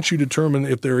once you determine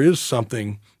if there is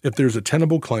something, if there's a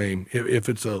tenable claim, if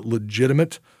it's a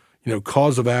legitimate,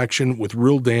 cause of action with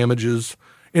real damages,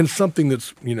 and something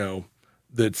that's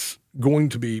going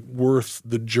to be worth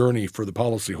the journey for the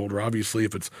policyholder. Obviously,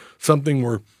 if it's something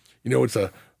where, it's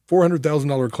a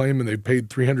 $400,000 claim and they've paid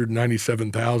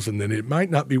 $397,000, then it might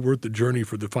not be worth the journey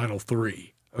for the final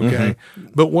three. Okay. Mm-hmm.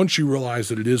 But once you realize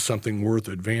that it is something worth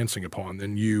advancing upon,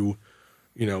 then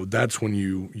that's when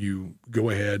you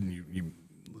go ahead and you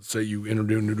let's say you enter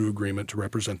into a new agreement to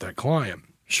represent that client.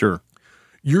 Sure.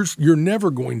 You're never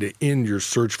going to end your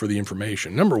search for the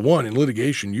information. Number one, in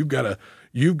litigation, you've got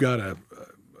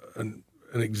an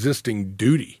existing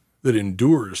duty that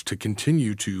endures to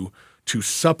continue to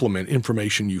supplement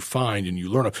information you find and you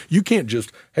learn of. You can't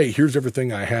just, hey, here's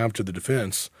everything I have to the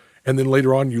defense, and then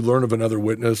later on you learn of another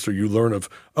witness or you learn of,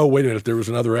 oh, wait a minute, there was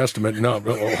another estimate. No,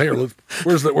 here,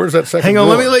 where's that second Hang on,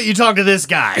 drawer? let me let you talk to this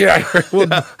guy. Yeah, well,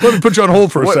 let me put you on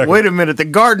hold for a second. Wait a minute, the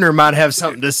gardener might have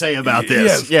something to say about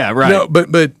this. Yes. Yeah, right. No,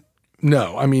 but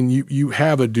no, I mean, you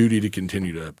have a duty to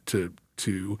continue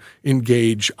to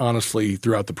engage honestly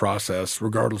throughout the process,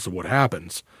 regardless of what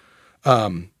happens.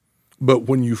 But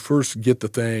when you first get the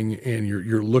thing and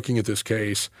you're looking at this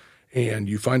case and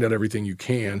you find out everything you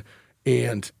can,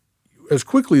 and as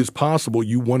quickly as possible,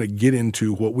 you want to get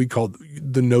into what we call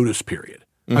the notice period.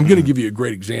 Mm-hmm. I'm going to give you a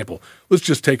great example. Let's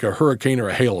just take a hurricane or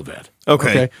a hail event.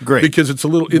 Okay, great. Because it's a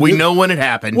little. We know when it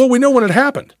happened. Well, we know when it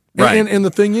happened. Right. And the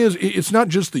thing is, it's not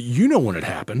just that you know when it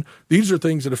happened. These are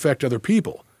things that affect other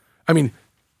people. I mean,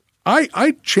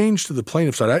 I changed to the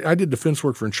plaintiff side. I did defense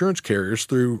work for insurance carriers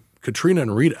through Katrina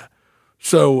and Rita.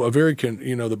 So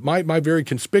my very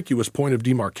conspicuous point of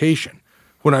demarcation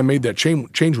when I made that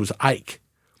change was Ike.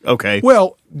 Okay.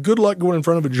 Well, good luck going in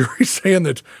front of a jury saying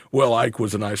that, well, Ike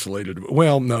was an isolated.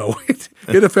 Well, no,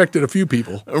 it affected a few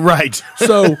people. Right.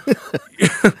 So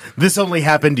this only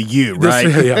happened to you, right?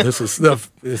 This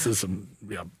is some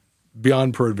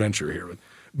beyond peradventure here.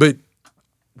 But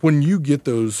when you get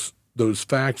those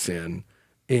facts in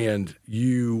and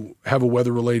you have a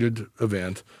weather-related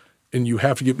event and you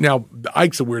have to give – now,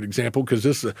 Ike's a weird example because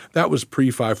that was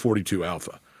pre-542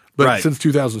 alpha. But right. Since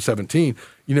 2017,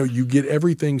 you get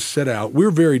everything set out.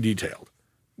 We're very detailed.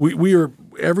 We are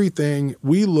everything.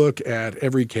 We look at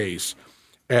every case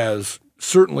as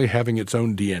certainly having its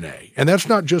own DNA, and that's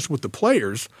not just with the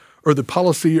players or the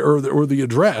policy or the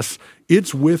address.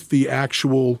 It's with the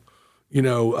actual,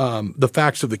 the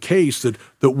facts of the case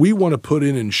that we want to put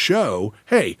in and show.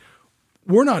 Hey,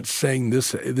 we're not saying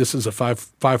this is a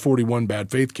 541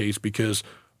 bad faith case because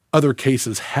other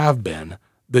cases have been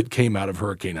that came out of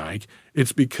Hurricane Ike.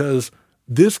 It's because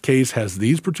this case has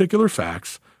these particular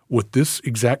facts with this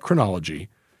exact chronology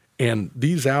and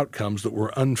these outcomes that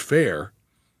were unfair,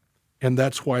 and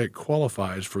that's why it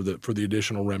qualifies for the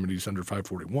additional remedies under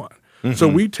 541. Mm-hmm. So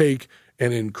we take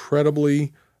an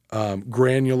incredibly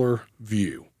granular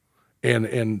view,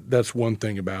 and that's one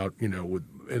thing about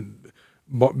and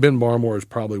Ben Barmore is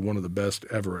probably one of the best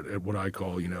ever at what I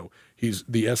call he's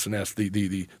the S&S,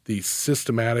 the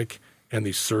systematic and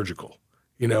the surgical.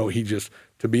 He just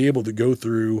to be able to go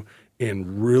through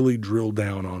and really drill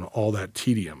down on all that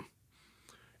tedium,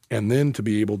 and then to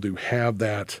be able to have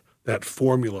that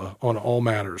formula on all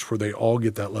matters where they all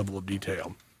get that level of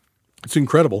detail. It's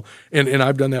incredible, and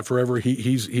I've done that forever.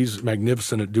 He's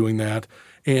magnificent at doing that,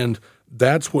 and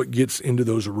that's what gets into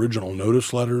those original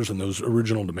notice letters and those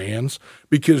original demands,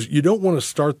 because you don't want to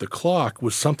start the clock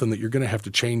with something that you're going to have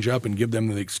to change up and give them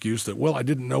the excuse that, well, I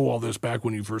didn't know all this back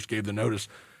when you first gave the notice.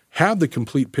 Have the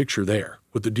complete picture there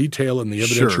with the detail and the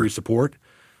evidentiary support,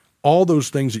 all those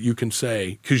things that you can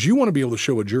say, because you want to be able to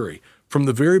show a jury. From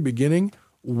the very beginning,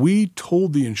 we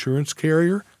told the insurance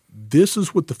carrier this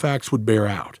is what the facts would bear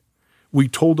out. We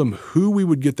told them who we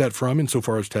would get that from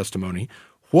insofar as testimony,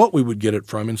 what we would get it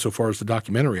from insofar as the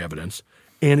documentary evidence,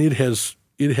 and it has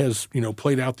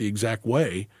played out the exact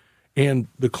way. And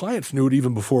the clients knew it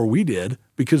even before we did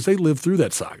because they lived through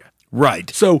that saga. Right.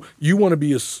 So you want to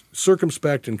be as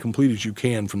circumspect and complete as you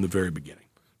can from the very beginning.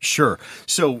 Sure.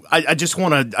 So I just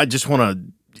want to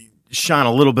shine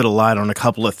a little bit of light on a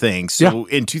couple of things. So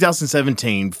in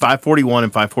 2017, 541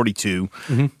 and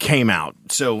 542 came out.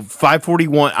 So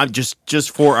 541,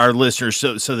 just for our listeners,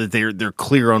 so that they're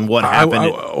clear on what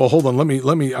happened. Well, hold on. Let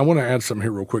me. I want to add something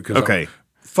here real quick. Okay.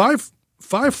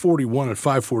 541 and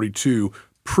 542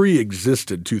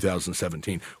 pre-existed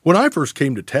 2017. When I first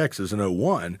came to Texas in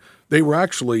 2001, they were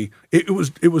actually it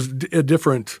was a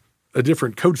different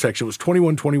code section. It was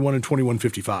 2121 and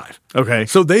 2155. Okay.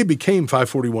 So they became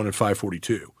 541 and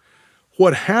 542.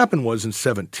 What happened was in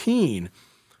 17,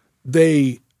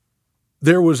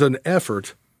 there was an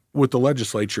effort with the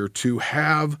legislature to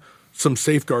have some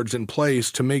safeguards in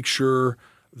place to make sure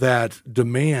that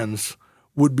demands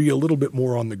would be a little bit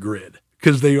more on the grid.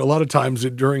 Because a lot of times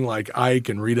during like Ike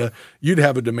and Rita, you'd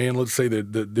have a demand, let's say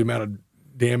the amount of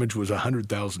damage was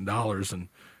 $100,000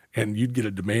 and you'd get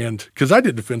a demand, because I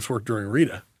did defense work during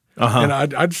Rita, and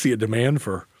I'd see a demand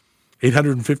for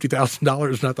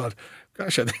 $850,000, and I thought,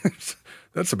 gosh, I think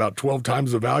that's about 12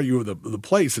 times the value of the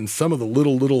place, and some of the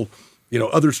little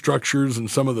other structures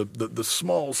and some of the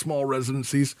small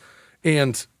residencies.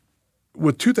 And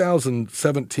with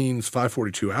 2017's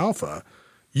 542 Alpha,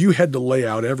 you had to lay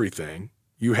out everything.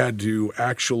 You had to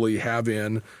actually have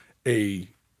in a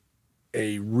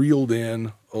reeled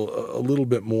in, a little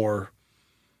bit more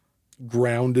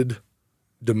grounded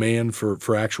demand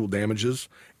for actual damages.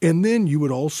 And then you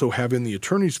would also have in the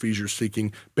attorney's fees you're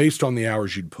seeking based on the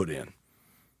hours you'd put in.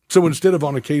 So instead of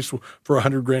on a case for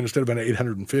 $100,000, instead of an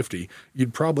 $850,000,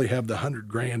 you'd probably have the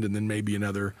 $100,000 and then maybe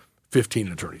another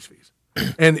 15 attorney's fees.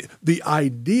 And the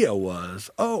idea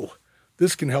was,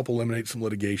 this can help eliminate some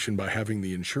litigation by having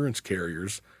the insurance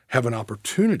carriers have an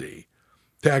opportunity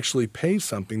to actually pay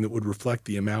something that would reflect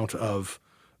the amount of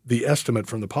the estimate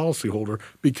from the policyholder,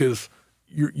 because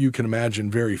you can imagine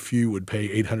very few would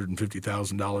pay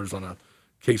 $850,000 on a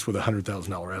case with a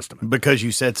 $100,000 estimate. Because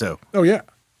you said so. Oh, yeah.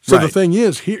 So the thing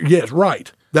is, here, yes,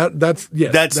 right. That's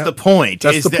the point.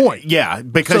 That's the point. Yeah,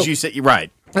 because you said you're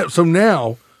right. So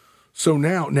now,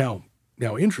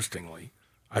 interestingly,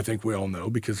 I think we all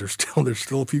know, because there's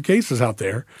still a few cases out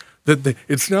there that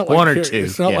it's not like one or two.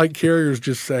 It's not like carriers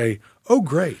just say, "Oh,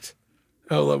 great,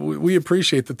 we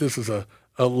appreciate that this is a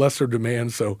lesser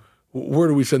demand. So where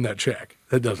do we send that check?"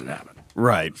 That doesn't happen.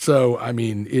 Right. So I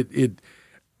mean,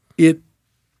 it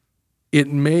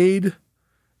made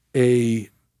a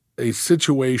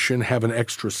situation have an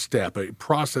extra step, a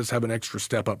process have an extra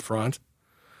step up front,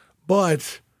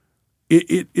 but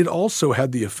it also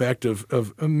had the effect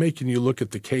of making you look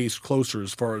at the case closer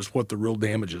as far as what the real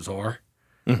damages are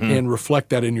and reflect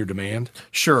that in your demand.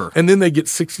 Sure. And then they get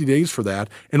 60 days for that.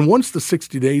 And once the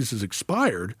 60 days is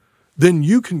expired, then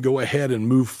you can go ahead and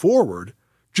move forward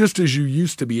just as you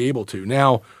used to be able to.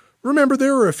 Now, remember,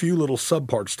 there are a few little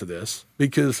subparts to this,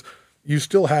 because you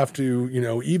still have to,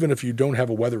 even if you don't have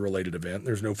a weather-related event,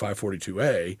 there's no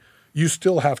 542A, you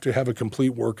still have to have a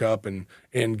complete workup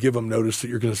and give them notice that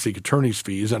you're going to seek attorney's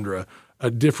fees under a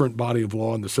different body of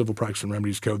law in the Civil Practice and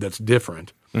Remedies Code that's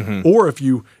different. Or if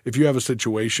you have a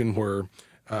situation where,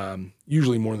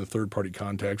 usually more in the third-party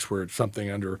context, where it's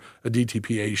something under a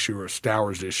DTPA issue or a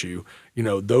Stowers issue,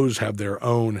 those have their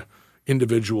own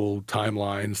individual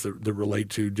timelines that relate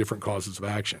to different causes of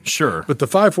action. Sure. But the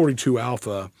 542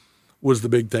 Alpha was the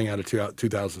big thing out of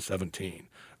 2017.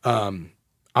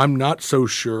 I'm not so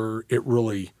sure it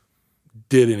really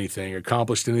did anything,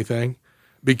 accomplished anything,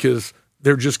 because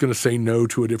they're just going to say no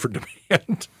to a different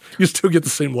demand. You still get the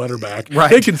same letter back. Right.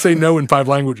 They can say no in 5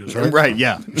 languages, right? Right,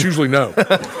 yeah. It's usually no.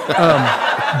 But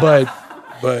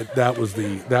that was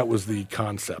the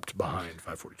concept behind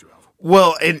 542 Alpha.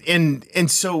 Well, and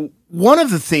so one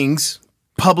of the things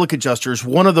public adjusters,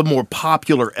 one of the more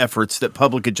popular efforts that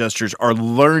public adjusters are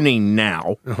learning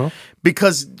now,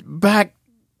 because back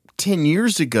 10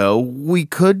 years ago, we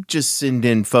could just send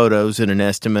in photos and an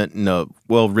estimate and a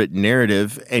well-written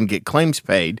narrative and get claims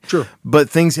paid. Sure.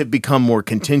 But things have become more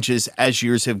contentious as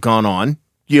years have gone on.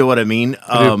 You know what I mean?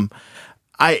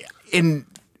 In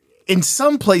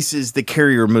some places, the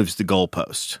carrier moves the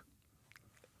goalpost,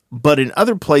 but in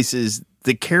other places,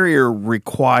 the carrier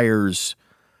requires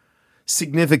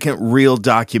significant real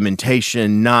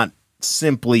documentation, not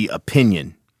simply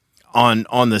opinion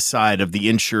on the side of the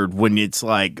insured when it's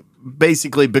like,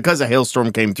 basically, because a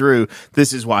hailstorm came through,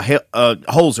 this is why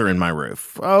holes are in my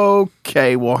roof.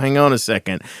 Okay, well, hang on a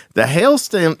second.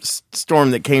 The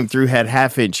storm that came through had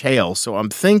half-inch hail, so I'm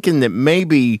thinking that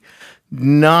maybe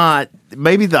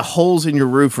the holes in your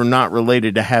roof are not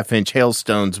related to half-inch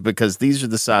hailstones because these are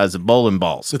the size of bowling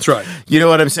balls. That's right. You know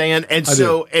what I'm saying? And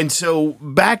so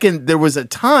there was a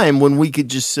time when we could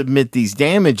just submit these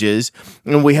damages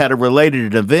and we had a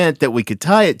related event that we could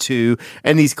tie it to,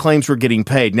 and these claims were getting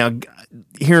paid. Now,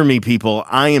 hear me, people.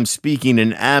 I am speaking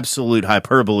in absolute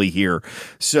hyperbole here.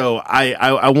 So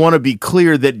I want to be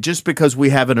clear that just because we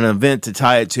have an event to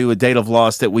tie it to, a date of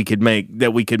loss that we could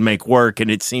make work,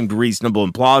 and it seemed reasonable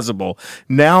and plausible,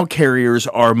 now carriers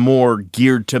are more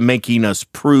geared to making us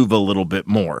prove a little bit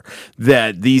more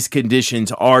that these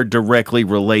conditions are directly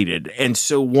related. And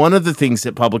so one of the things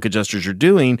that public adjusters are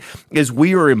doing is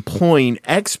we are employing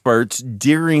experts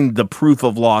during the proof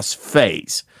of loss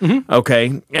phase. Mm-hmm.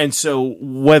 Okay. And so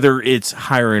whether it's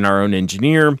hiring our own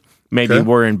engineer, maybe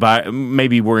we're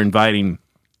inviting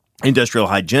industrial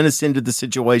hygienists into the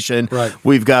situation. Right.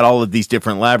 We've got all of these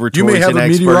different laboratories. You may have and a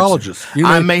experts. meteorologist.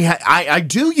 I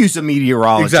do use a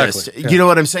meteorologist. Exactly. Yeah. You know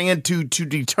what I'm saying? To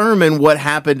determine what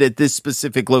happened at this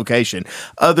specific location.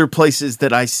 Other places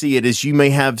that I see it is you may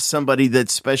have somebody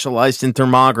that's specialized in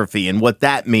thermography and what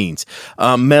that means.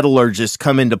 Metallurgists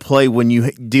come into play when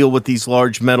you deal with these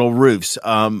large metal roofs.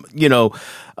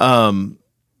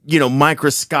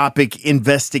 Microscopic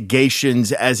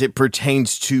investigations as it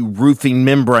pertains to roofing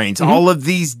membranes. Mm-hmm. All of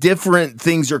these different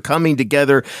things are coming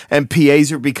together, and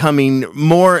PAs are becoming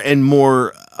more and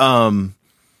more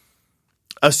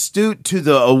astute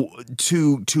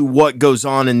to what goes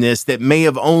on in this that may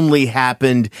have only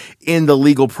happened in the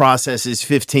legal processes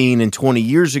 15 and 20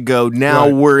 years ago. Now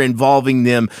we're involving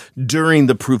them during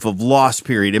the proof of loss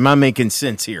period. Am I making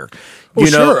sense here? Well,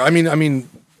 sure. I mean,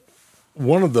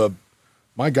 one of the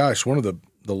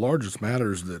largest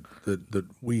matters that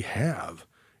we have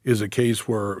is a case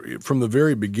where from the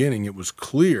very beginning it was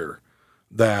clear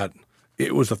that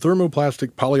it was a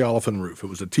thermoplastic polyolefin roof. It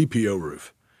was a TPO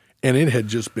roof, and it had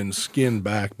just been skinned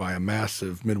back by a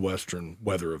massive Midwestern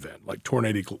weather event, like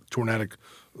tornadic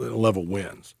level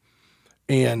winds.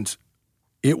 And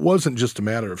it wasn't just a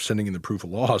matter of sending in the proof of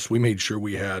loss. We made sure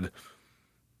we had.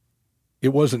 It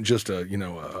wasn't just a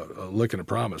lick and a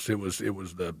promise. It was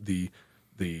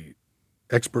the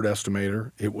expert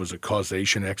estimator. It was a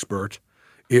causation expert.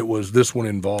 This one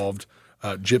involved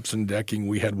gypsum decking.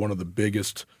 We had one of the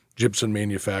biggest gypsum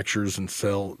manufacturers and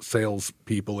sales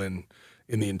people in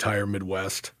the entire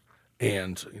Midwest,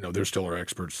 and they're still our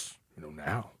experts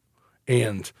now.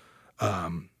 And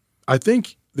I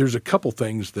think there's a couple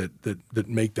things that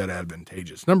make that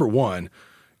advantageous. Number one,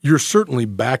 you're certainly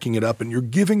backing it up, and you're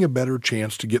giving a better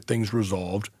chance to get things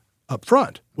resolved up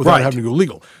front without having to go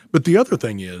legal. But the other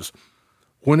thing is,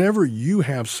 whenever you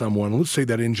have someone, let's say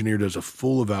that engineer does a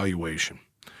full evaluation,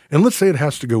 and let's say it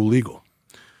has to go legal.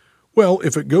 Well,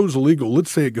 if it goes legal, let's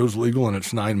say it goes legal and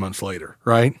it's 9 months later,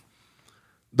 right?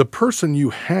 The person you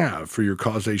have for your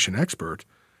causation expert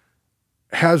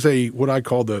has what I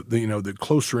call the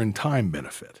closer in time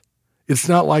benefit. It's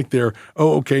not like they're,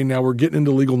 now we're getting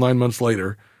into legal 9 months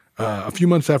later. A few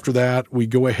months after that, we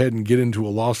go ahead and get into a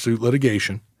lawsuit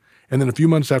litigation. And then a few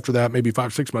months after that, maybe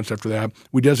 5-6 months after that,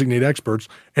 we designate experts.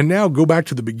 And now go back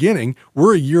to the beginning.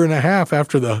 We're a year and a half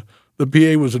after the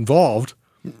PA was involved.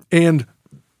 And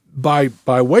by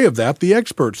way of that, the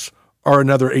experts are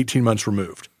another 18 months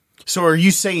removed. So are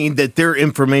you saying that their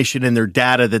information and their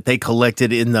data that they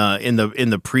collected in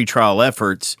the pretrial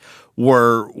efforts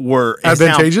were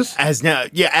advantageous?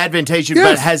 Advantageous, yes.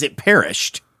 But has it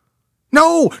perished?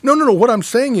 No. What I'm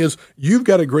saying is you've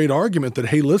got a great argument that,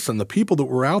 hey, listen, the people that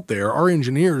were out there, our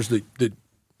engineers that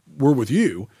were with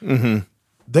you, mm-hmm.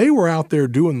 they were out there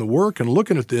doing the work and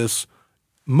looking at this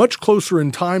much closer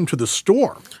in time to the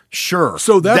storm. Sure.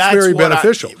 So that's very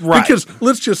beneficial. Right. Because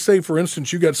let's just say, for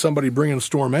instance, you got somebody bringing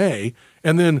Storm A,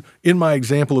 and then in my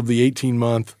example of the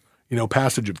 18-month,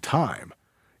 passage of time,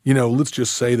 let's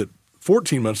just say that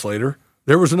 14 months later,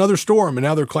 there was another storm, and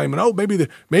now they're claiming,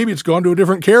 maybe it's gone to a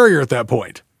different carrier at that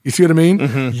point. You see what I mean?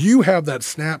 Mm-hmm. You have that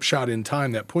snapshot in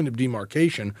time, that point of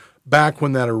demarcation, back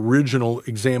when that original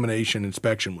examination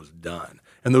inspection was done,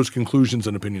 and those conclusions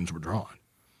and opinions were drawn.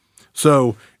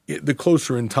 So the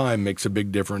closer in time makes a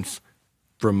big difference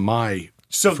from my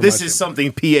So from this my is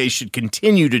standpoint. something PA should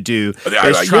continue to do.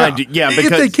 Yeah. Because if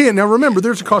they can. Now remember,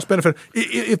 there's a cost benefit.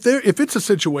 If it's a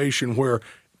situation where,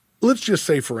 let's just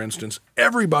say, for instance,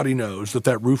 everybody knows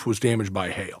that roof was damaged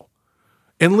by hail.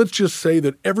 And let's just say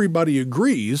that everybody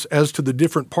agrees as to the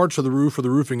different parts of the roof or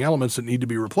the roofing elements that need to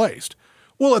be replaced.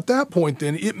 Well, at that point,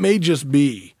 then, it may just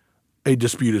be a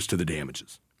dispute as to the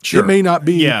damages. Sure. It may not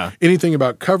be Yeah. anything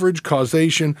about coverage,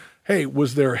 causation. Hey,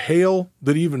 was there hail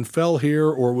that even fell here,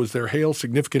 or was there hail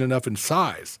significant enough in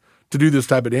size to do this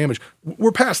type of damage?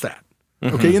 We're past that.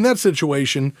 Okay, in that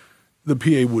situation, the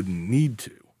PA wouldn't need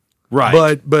to.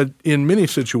 right. But in many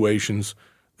situations,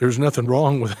 there's nothing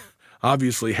wrong with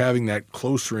obviously having that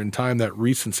closer in time, that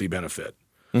recency benefit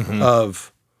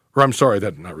the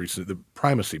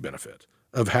primacy benefit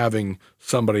of having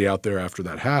somebody out there after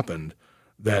that happened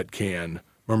that can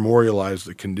memorialize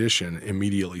the condition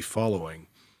immediately following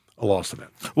a loss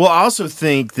event. Well, I also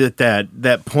think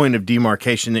that point of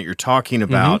demarcation that you're talking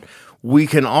about, we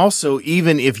can also,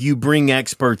 even if you bring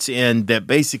experts in that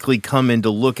basically come in to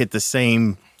look at the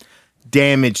same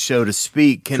damage, so to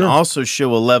speak, can also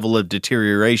show a level of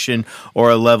deterioration or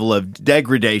a level of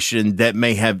degradation that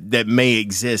may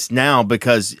exist now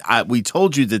because we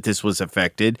told you that this was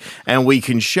affected, and we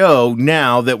can show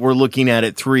now that we're looking at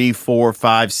it 3, 4,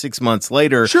 5, 6 months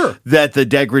later that the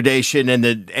degradation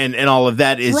and all of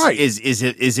that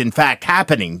is in fact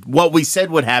happening. What we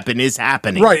said would happen is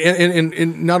happening. Right,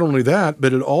 and not only that,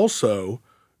 but it also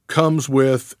comes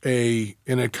with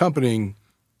an accompanying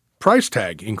price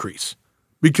tag increase.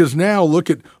 Because now look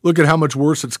at how much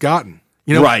worse it's gotten.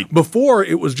 Before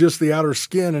it was just the outer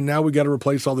skin, and now we got to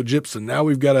replace all the gypsum. Now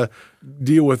we've got to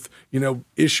deal with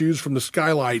issues from the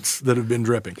skylights that have been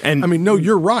dripping. And I mean, no,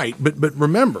 you're right, but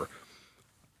remember,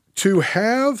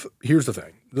 here's the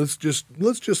thing. Let's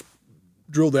just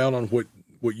drill down on what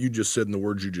you just said and the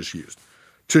words you just used.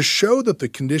 To show that the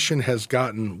condition has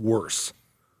gotten worse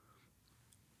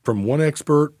from one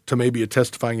expert to maybe a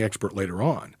testifying expert later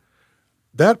on,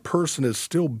 that person is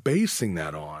still basing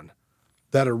that on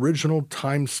that original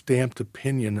time-stamped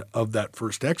opinion of that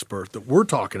first expert that we're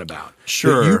talking about.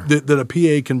 Sure. That a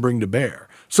PA can bring to bear.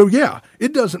 So, yeah,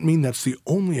 it doesn't mean that's the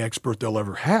only expert they'll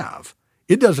ever have.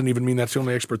 It doesn't even mean that's the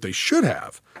only expert they should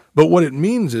have. But what it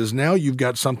means is now you've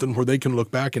got something where they can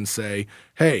look back and say,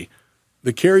 hey,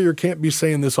 the carrier can't be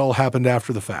saying this all happened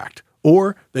after the fact.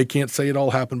 Or they can't say it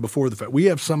all happened before the fact. We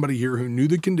have somebody here who knew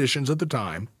the conditions at the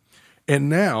time. And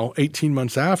now, 18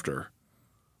 months after,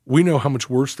 we know how much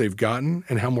worse they've gotten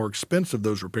and how more expensive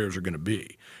those repairs are going to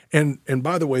be. And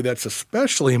by the way, that's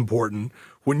especially important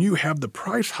when you have the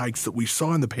price hikes that we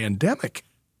saw in the pandemic.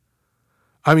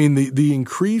 I mean, the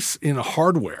increase in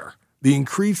hardware, the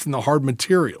increase in the hard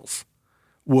materials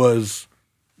was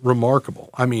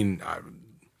remarkable. I mean,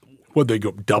 would they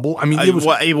go double? I mean, it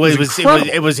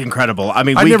was incredible. I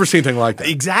mean, I've never seen anything like that.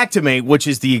 Xactimate, which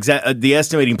is the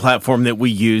estimating platform that we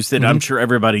use, that I'm sure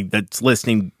everybody that's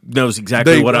listening knows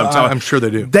exactly what I'm talking. I'm sure they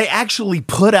do. They actually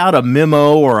put out a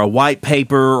memo or a white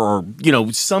paper or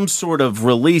some sort of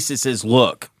release that says,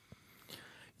 "Look,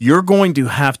 you're going to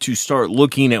have to start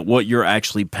looking at what you're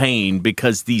actually paying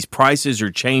because these prices are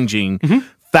changing."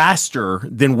 Faster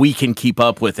than we can keep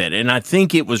up with it. And I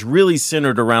think it was really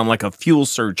centered around like a fuel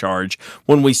surcharge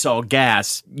when we saw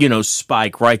gas,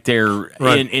 spike right there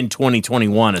in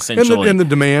 2021, essentially. And the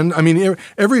demand, I mean,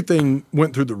 everything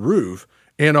went through the roof.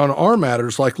 And on our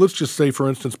matters, like let's just say, for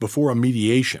instance, before a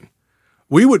mediation,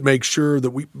 we would make sure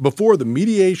that before the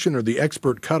mediation or the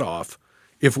expert cutoff,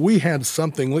 if we had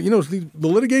something, the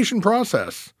litigation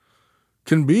process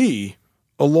can be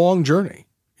a long journey.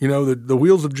 The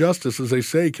wheels of justice, as they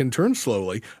say, can turn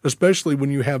slowly, especially when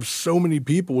you have so many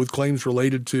people with claims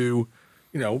related to,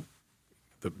 the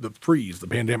freeze, the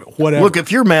pandemic, whatever. Look,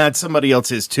 if you're mad, somebody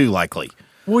else is too, likely.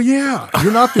 Well, yeah.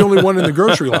 You're not the only one in the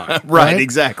grocery line. Right,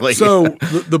 exactly. So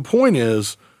the point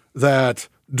is that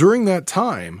during that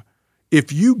time,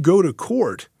 if you go to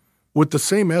court with the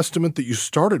same estimate that you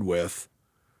started with,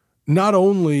 not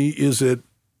only is it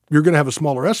you're going to have a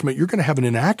smaller estimate, you're going to have an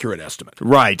inaccurate estimate.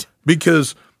 Right.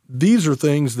 Because these are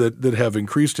things that have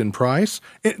increased in price.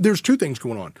 And there's two things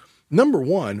going on. Number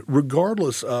one,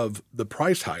 regardless of the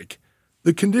price hike,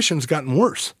 the condition's gotten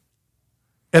worse.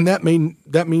 And that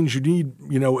means you need,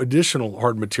 additional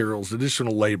hard materials,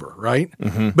 additional labor, right?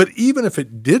 But even if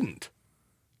it didn't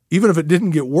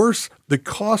get worse, the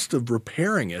cost of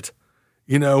repairing it,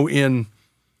 in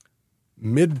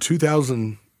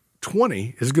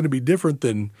mid-2020 is going to be different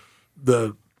than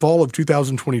the fall of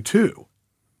 2022.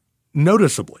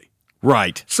 Noticeably.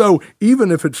 Right. So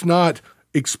even if it's not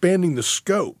expanding the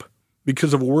scope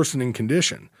because of a worsening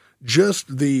condition,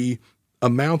 just the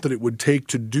amount that it would take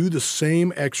to do the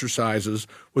same exercises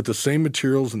with the same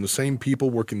materials and the same people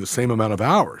working the same amount of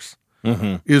hours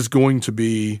is going to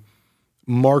be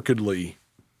markedly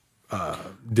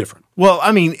different. Well,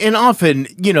 I mean, and often,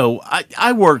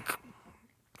 I work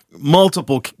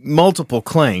multiple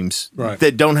claims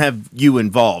that don't have you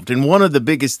involved. And one of the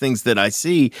biggest things that I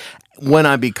see when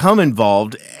I become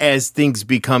involved, as things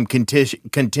become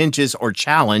contentious or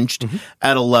challenged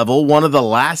at a level, one of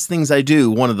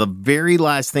the very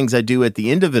last things I do at the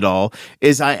end of it all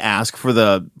is I ask for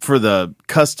the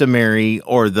customary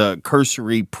or the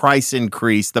cursory price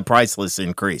increase, the priceless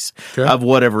increase of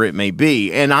whatever it may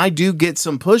be. And I do get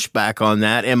some pushback on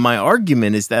that. And my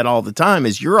argument is that all the time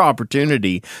is your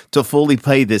opportunity to fully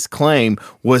pay this claim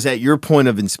was at your point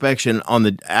of inspection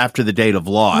after the date of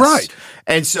loss. Right.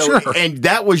 And so, and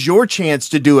that was your chance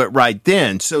to do it right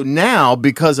then. So now,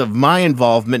 because of my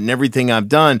involvement and everything I've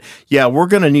done, we're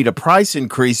going to need a price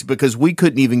increase because we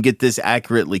couldn't even get this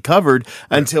accurately covered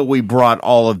until we brought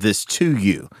all of this to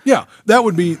you. Yeah, that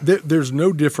would be, there's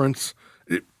no difference.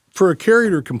 For a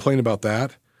carrier to complain about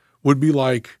that would be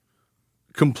like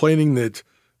complaining that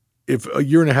if a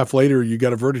year and a half later you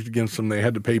got a verdict against them, they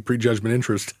had to pay prejudgment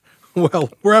interest. Well,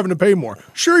 we're having to pay more.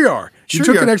 Sure you are. You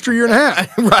took an extra year and a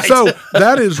half. Right. So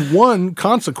that is one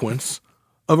consequence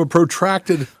of a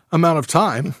protracted amount of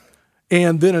time.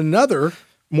 And then another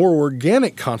more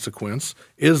organic consequence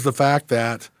is the fact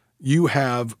that you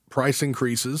have price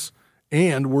increases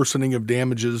and worsening of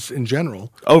damages in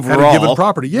general overall at a given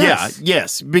property. Yes. Yeah,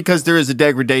 yes, because there is a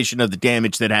degradation of the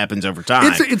damage that happens over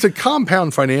time. It's a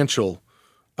compound financial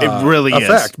it really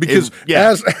effect is.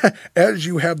 Because as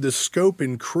you have the scope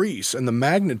increase and the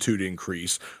magnitude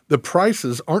increase, the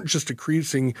prices aren't just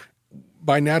increasing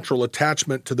by natural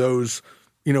attachment to those,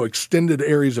 extended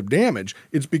areas of damage.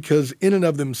 It's because in and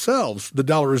of themselves, the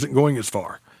dollar isn't going as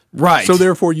far. Right. So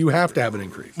therefore, you have to have an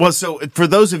increase. Well, so for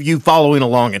those of you following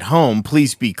along at home,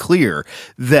 please be clear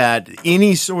that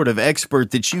any sort of expert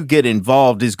that you get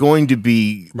involved is going to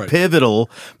be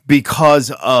pivotal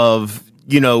because of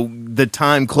the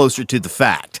time closer to the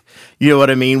fact. You know what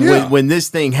I mean? Yeah. When this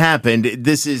thing happened,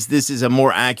 this is a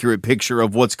more accurate picture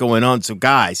of what's going on. So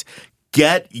guys,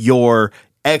 get your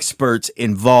experts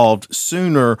involved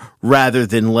sooner rather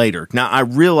than later. Now, I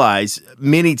realize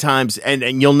many times,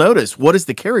 and you'll notice, what does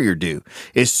the carrier do?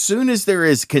 As soon as there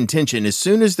is contention, as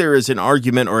soon as there is an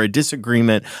argument or a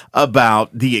disagreement about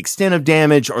the extent of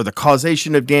damage or the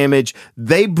causation of damage,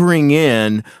 they bring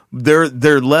in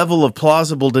their level of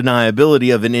plausible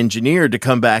deniability of an engineer to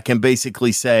come back and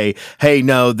basically say, hey,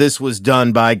 no, this was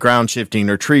done by ground shifting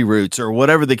or tree roots or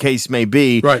whatever the case may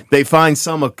be. Right. They find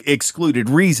some excluded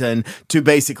reason to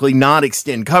basically not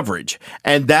extend coverage.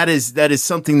 And that is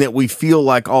something that we feel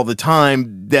like all the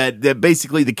time, that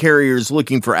basically the carrier is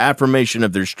looking for affirmation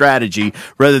of their strategy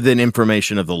rather than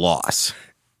information of the loss.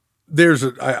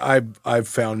 I've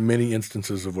found many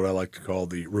instances of what I like to call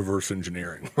the reverse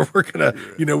engineering. We're gonna,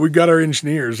 we've got our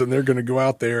engineers and they're going to go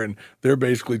out there and they're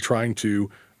basically trying to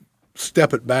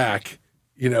step it back,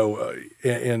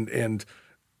 and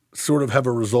sort of have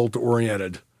a result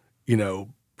oriented,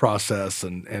 process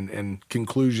and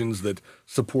conclusions that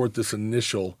support this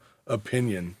initial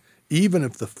opinion, even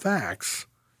if the facts,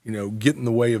 get in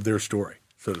the way of their story,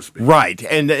 so to speak. Right.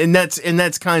 And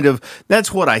that's kind of,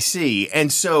 that's what I see.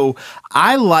 And so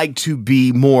I like to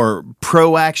be more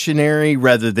proactionary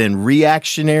rather than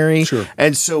reactionary. Sure.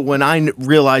 And so when I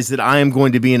realize that I am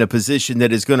going to be in a position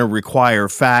that is going to require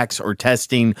facts or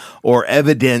testing or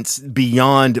evidence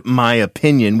beyond my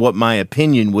opinion, what my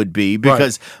opinion would be,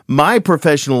 because my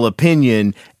professional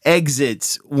opinion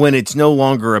exits when it's no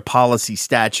longer a policy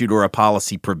statute or a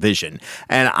policy provision.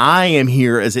 And I am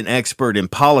here as an expert in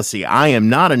policy. I am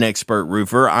not an expert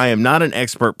roofer. I am not an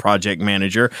expert project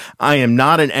manager. I am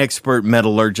not an expert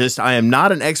metallurgist. I am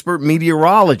not an expert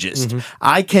meteorologist. Mm-hmm.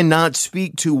 I cannot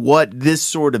speak to what this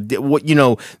sort of,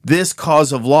 this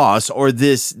cause of loss or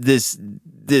this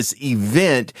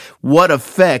event, what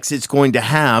effects it's going to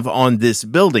have on this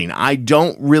building. I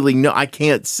don't really know. I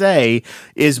can't say,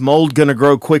 is mold going to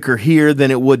grow quicker here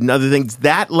than it would in other things?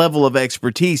 That level of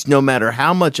expertise, no matter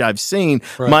how much I've seen,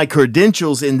 my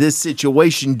credentials in this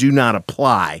situation do not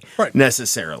apply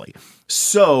necessarily.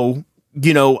 So,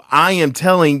 I am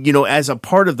telling, as a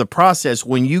part of the process,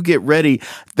 when you get ready,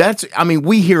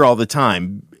 we hear all the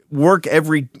time, work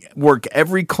every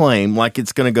claim like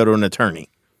it's going to go to an attorney.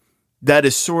 That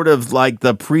is sort of like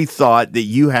the pre-thought that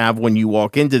you have when you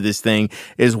walk into this thing,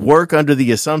 is work under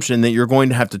the assumption that you're going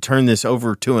to have to turn this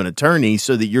over to an attorney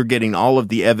so that you're getting all of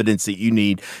the evidence that you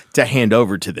need to hand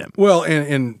over to them. Well,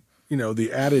 and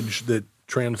the adage that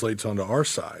translates onto our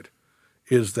side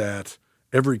is that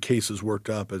every case is worked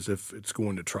up as if it's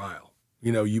going to trial.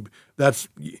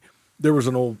 There was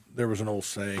an old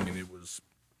saying, and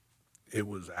it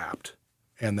was apt,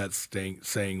 and that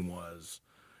saying was,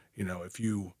 if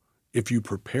you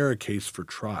prepare a case for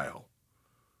trial,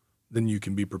 then you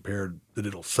can be prepared that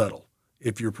it'll settle.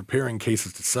 If you're preparing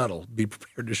cases to settle, be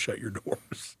prepared to shut your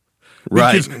doors.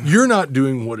 Right. Because you're not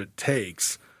doing what it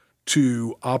takes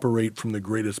to operate from the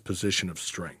greatest position of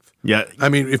strength. Yeah. I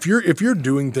mean, if you're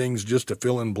doing things just to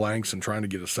fill in blanks and trying to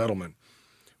get a settlement,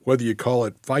 whether you call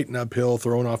it fighting uphill,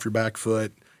 throwing off your back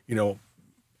foot,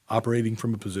 operating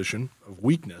from a position of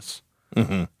weakness,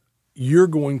 you're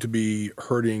going to be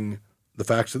hurting the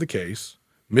facts of the case,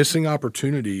 missing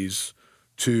opportunities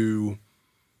to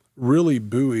really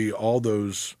buoy all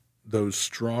those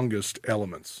strongest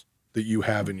elements that you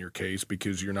have in your case,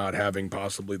 because you're not having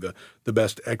possibly the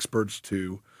best experts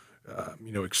to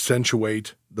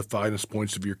accentuate the finest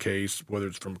points of your case, whether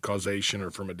it's from causation or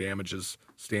from a damages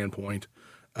standpoint.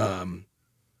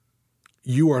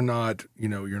 You're not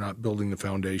building the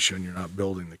foundation, you're not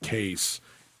building the case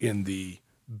in the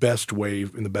best way,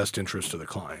 in the best interest of the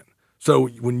client. So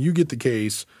when you get the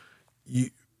case,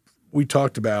 we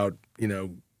talked about,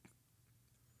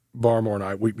 Barmore and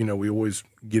I, we always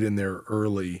get in there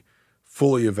early,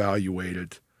 fully evaluate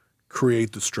it,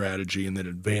 create the strategy, and then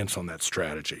advance on that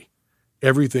strategy.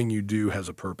 Everything you do has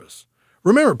a purpose.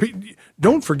 Remember,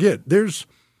 don't forget,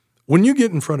 when you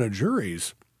get in front of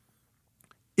juries,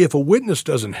 if a witness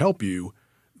doesn't help you,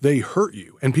 they hurt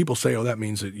you. And people say, oh, that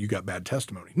means that you got bad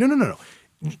testimony. No.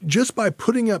 Just by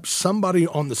putting up somebody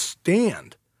on the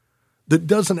stand that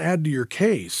doesn't add to your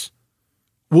case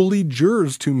will lead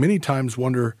jurors to many times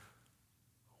wonder,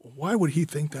 why would he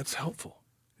think that's helpful?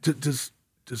 Does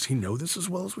he know this as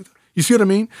well as we thought? You see what I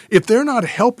mean? If they're not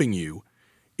helping you,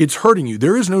 it's hurting you.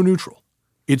 There is no neutral.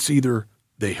 It's either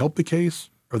they help the case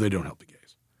or they don't help the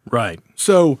case. Right.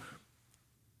 So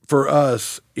for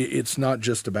us, it's not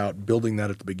just about building that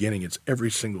at the beginning. It's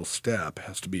every single step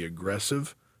has to be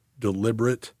aggressive,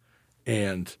 deliberate,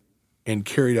 and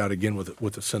carried out again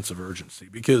with a sense of urgency.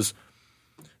 Because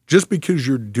just because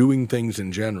you're doing things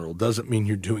in general doesn't mean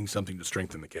you're doing something to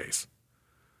strengthen the case.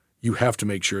 You have to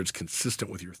make sure it's consistent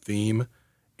with your theme,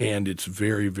 and it's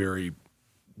very, very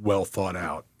well thought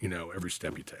out, every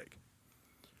step you take.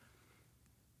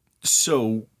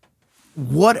 So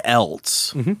what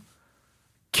else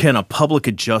can a public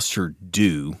adjuster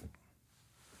do?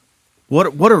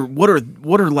 What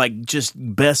are like just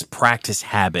best practice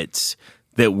habits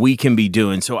that we can be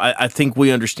doing? So I think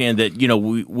we understand that,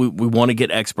 we want to get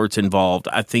experts involved.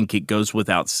 I think it goes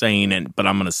without saying, but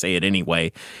I'm going to say it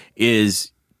anyway,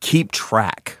 is keep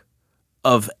track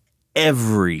of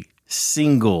every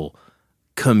single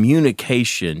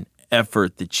communication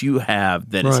effort that you have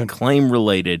that is claim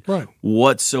related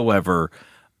whatsoever.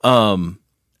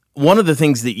 One of the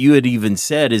things that you had even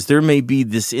said is there may be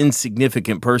this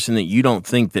insignificant person that you don't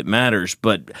think that matters,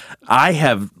 but I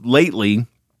have lately,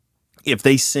 if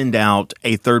they send out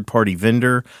a third-party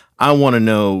vendor, I want to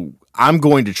know, I'm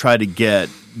going to try to get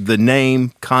the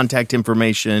name, contact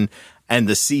information, and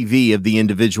the CV of the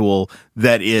individual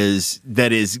that is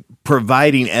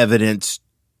providing evidence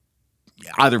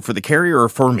either for the carrier or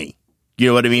for me. You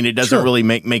know what I mean? It doesn't really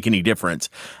make any difference.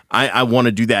 I want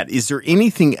to do that. Is there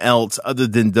anything else other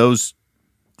than those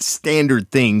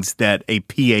standard things that a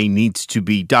PA needs to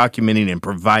be documenting and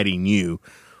providing you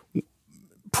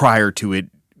prior to it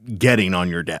getting on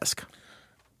your desk?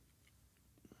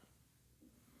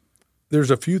 There's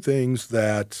a few things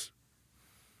that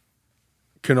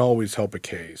can always help a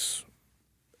case,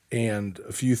 and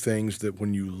a few things that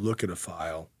when you look at a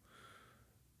file,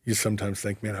 you sometimes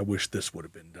think, man, I wish this would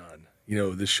have been done.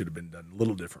 This should have been done a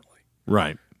little differently.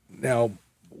 Right. Now,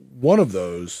 one of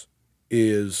those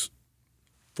is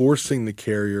forcing the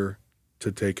carrier to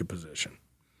take a position.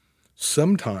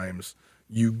 Sometimes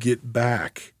you get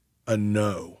back a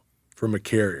no from a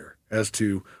carrier as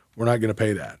to, we're not going to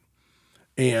pay that.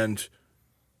 And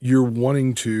you're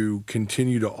wanting to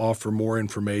continue to offer more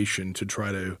information to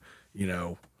try to,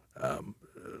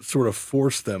 sort of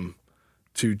force them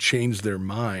to change their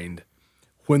mind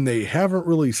when they haven't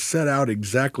really set out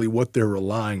exactly what they're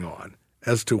relying on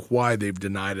as to why they've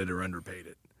denied it or underpaid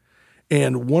it.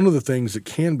 And one of the things that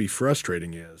can be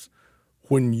frustrating is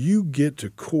when you get to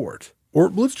court, or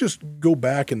let's just go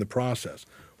back in the process,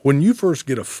 when you first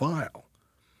get a file,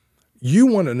 you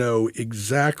want to know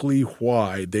exactly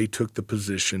why they took the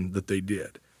position that they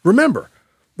did. Remember,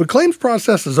 the claims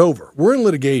process is over. We're in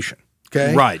litigation,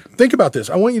 okay? Right. Think about this.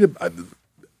 I want you to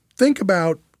think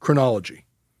about chronology,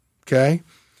 okay?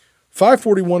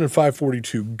 541 and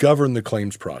 542 govern the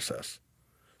claims process.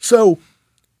 So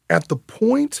at the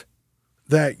point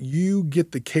that you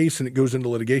get the case and it goes into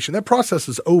litigation, that process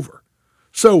is over.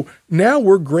 So now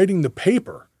we're grading the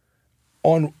paper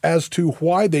on as to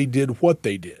why they did what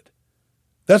they did.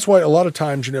 That's why a lot of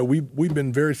times, we've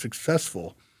been very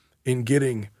successful in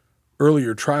getting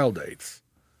earlier trial dates.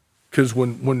 Because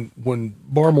when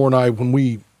Barmore and I, when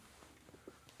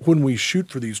we shoot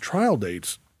for these trial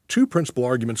dates, two principal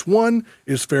arguments. One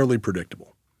is fairly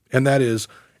predictable, and that is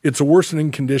it's a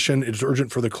worsening condition, it's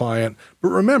urgent for the client. But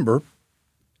remember,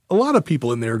 a lot of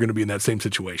people in there are going to be in that same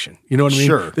situation. You know what I mean?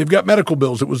 Sure. They've got medical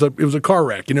bills. It was a car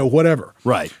wreck, whatever.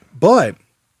 Right. But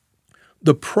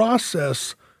the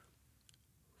process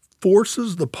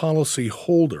forces the policy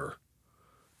holder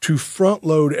to front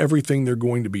load everything they're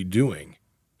going to be doing,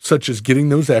 such as getting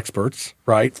those experts,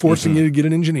 right? Forcing you to get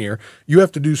an engineer. You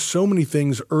have to do so many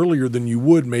things earlier than you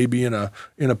would maybe in a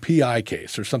PI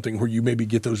case or something where you maybe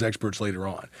get those experts later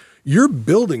on. You're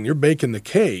baking the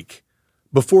cake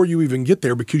before you even get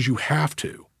there because you have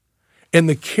to. And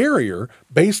the carrier,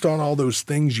 based on all those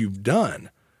things you've done,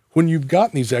 when you've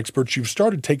gotten these experts, you've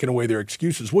started taking away their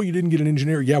excuses. Well, you didn't get an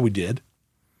engineer. Yeah, we did.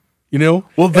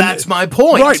 Well, that's my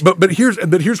point. Right, but here's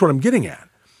what I'm getting at.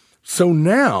 So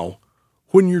now,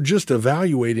 when you're just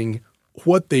evaluating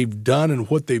what they've done and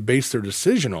what they based their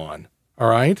decision on, all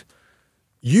right,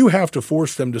 you have to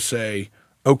force them to say,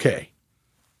 okay,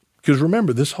 because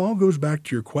remember, this all goes back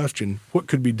to your question, what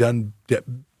could be done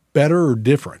better or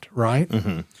different, right?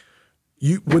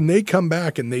 When they come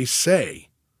back and they say,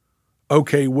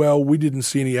 okay, well, we didn't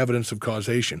see any evidence of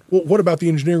causation. Well, what about the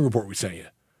engineering report we sent you?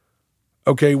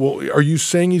 Okay, well, are you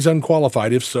saying he's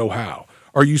unqualified? If so, how?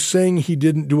 Are you saying he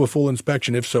didn't do a full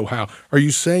inspection? If so, how? Are you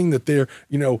saying that they're,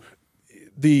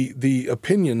 the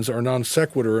opinions are non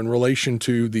sequitur in relation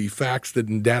to the facts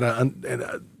and data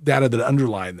that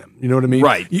underlie them? You know what I mean?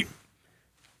 Right.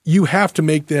 You have to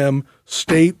make them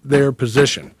state their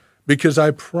position, because I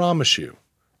promise you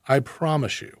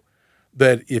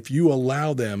that if you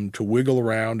allow them to wiggle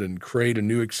around and create a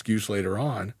new excuse later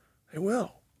on, they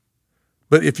will.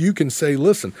 But if you can say,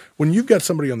 listen, when you've got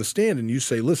somebody on the stand and you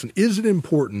say, listen, is it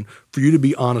important for you to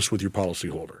be honest with your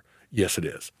policyholder? Yes, it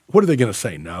is. What are they going to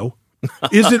say? No.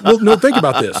 Is it? Well, no, think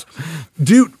about this.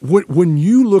 Dude, when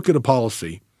you look at a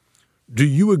policy, do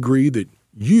you agree that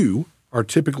you are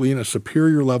typically in a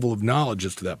superior level of knowledge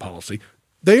as to that policy?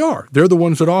 They are. They're the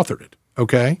ones that authored it,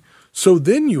 okay? So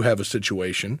then you have a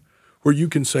situation where you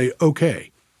can say,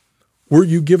 okay, were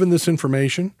you given this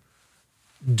information?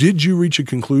 Did you reach a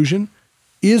conclusion?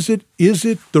 Is it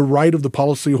the right of the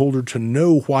policyholder to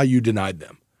know why you denied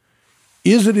them?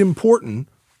 Is it important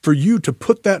for you to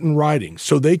put that in writing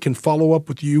so they can follow up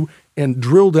with you and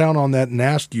drill down on that and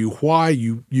ask you why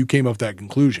you came up with that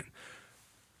conclusion?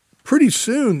 Pretty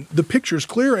soon, the picture's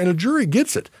clear and a jury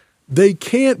gets it. They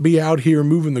can't be out here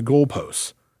moving the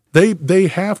goalposts. They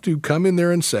have to come in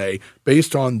there and say,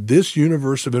 based on this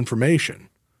universe of information,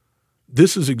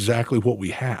 this is exactly what we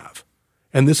have,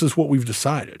 and this is what we've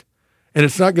decided. And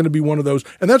it's not going to be one of those.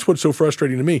 And that's what's so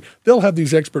frustrating to me. They'll have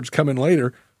these experts come in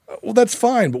later. Well, that's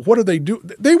fine. But what do?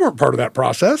 They weren't part of that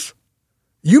process.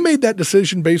 You made that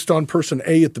decision based on person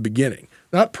A at the beginning,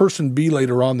 not person B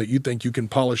later on that you think you can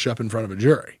polish up in front of a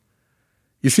jury.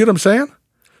 You see what I'm saying?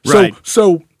 Right.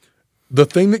 So the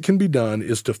thing that can be done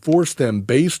is to force them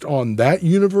based on that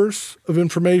universe of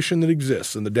information that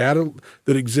exists and the data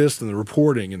that exists and the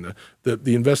reporting and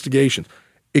the investigations.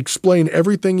 Explain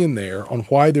everything in there on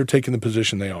why they're taking the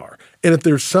position they are. And if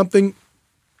there's something,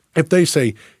 if they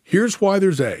say, here's why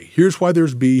there's A, here's why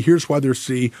there's B, here's why there's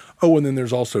C, oh, and then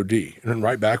there's also D. And then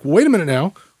right back, well, wait a minute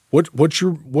now,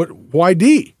 why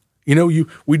D?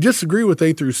 We disagree with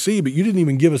A through C, but you didn't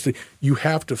even give us you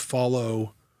have to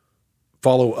follow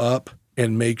up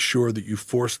and make sure that you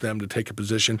force them to take a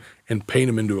position and paint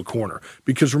them into a corner.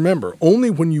 Because remember, only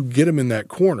when you get them in that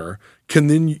corner can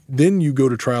then you go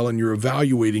to trial and you're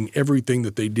evaluating everything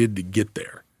that they did to get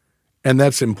there. And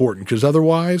that's important, because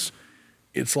otherwise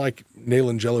it's like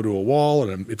nailing Jell-O to a wall,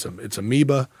 and it's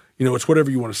amoeba. It's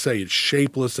whatever you want to say. It's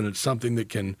shapeless, and it's something that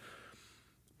can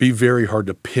be very hard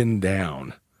to pin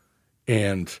down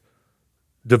and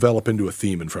develop into a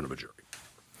theme in front of a jury.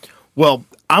 Well,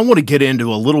 I want to get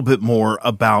into a little bit more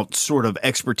about sort of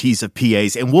expertise of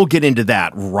PAs, and we'll get into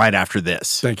that right after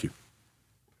this. Thank you.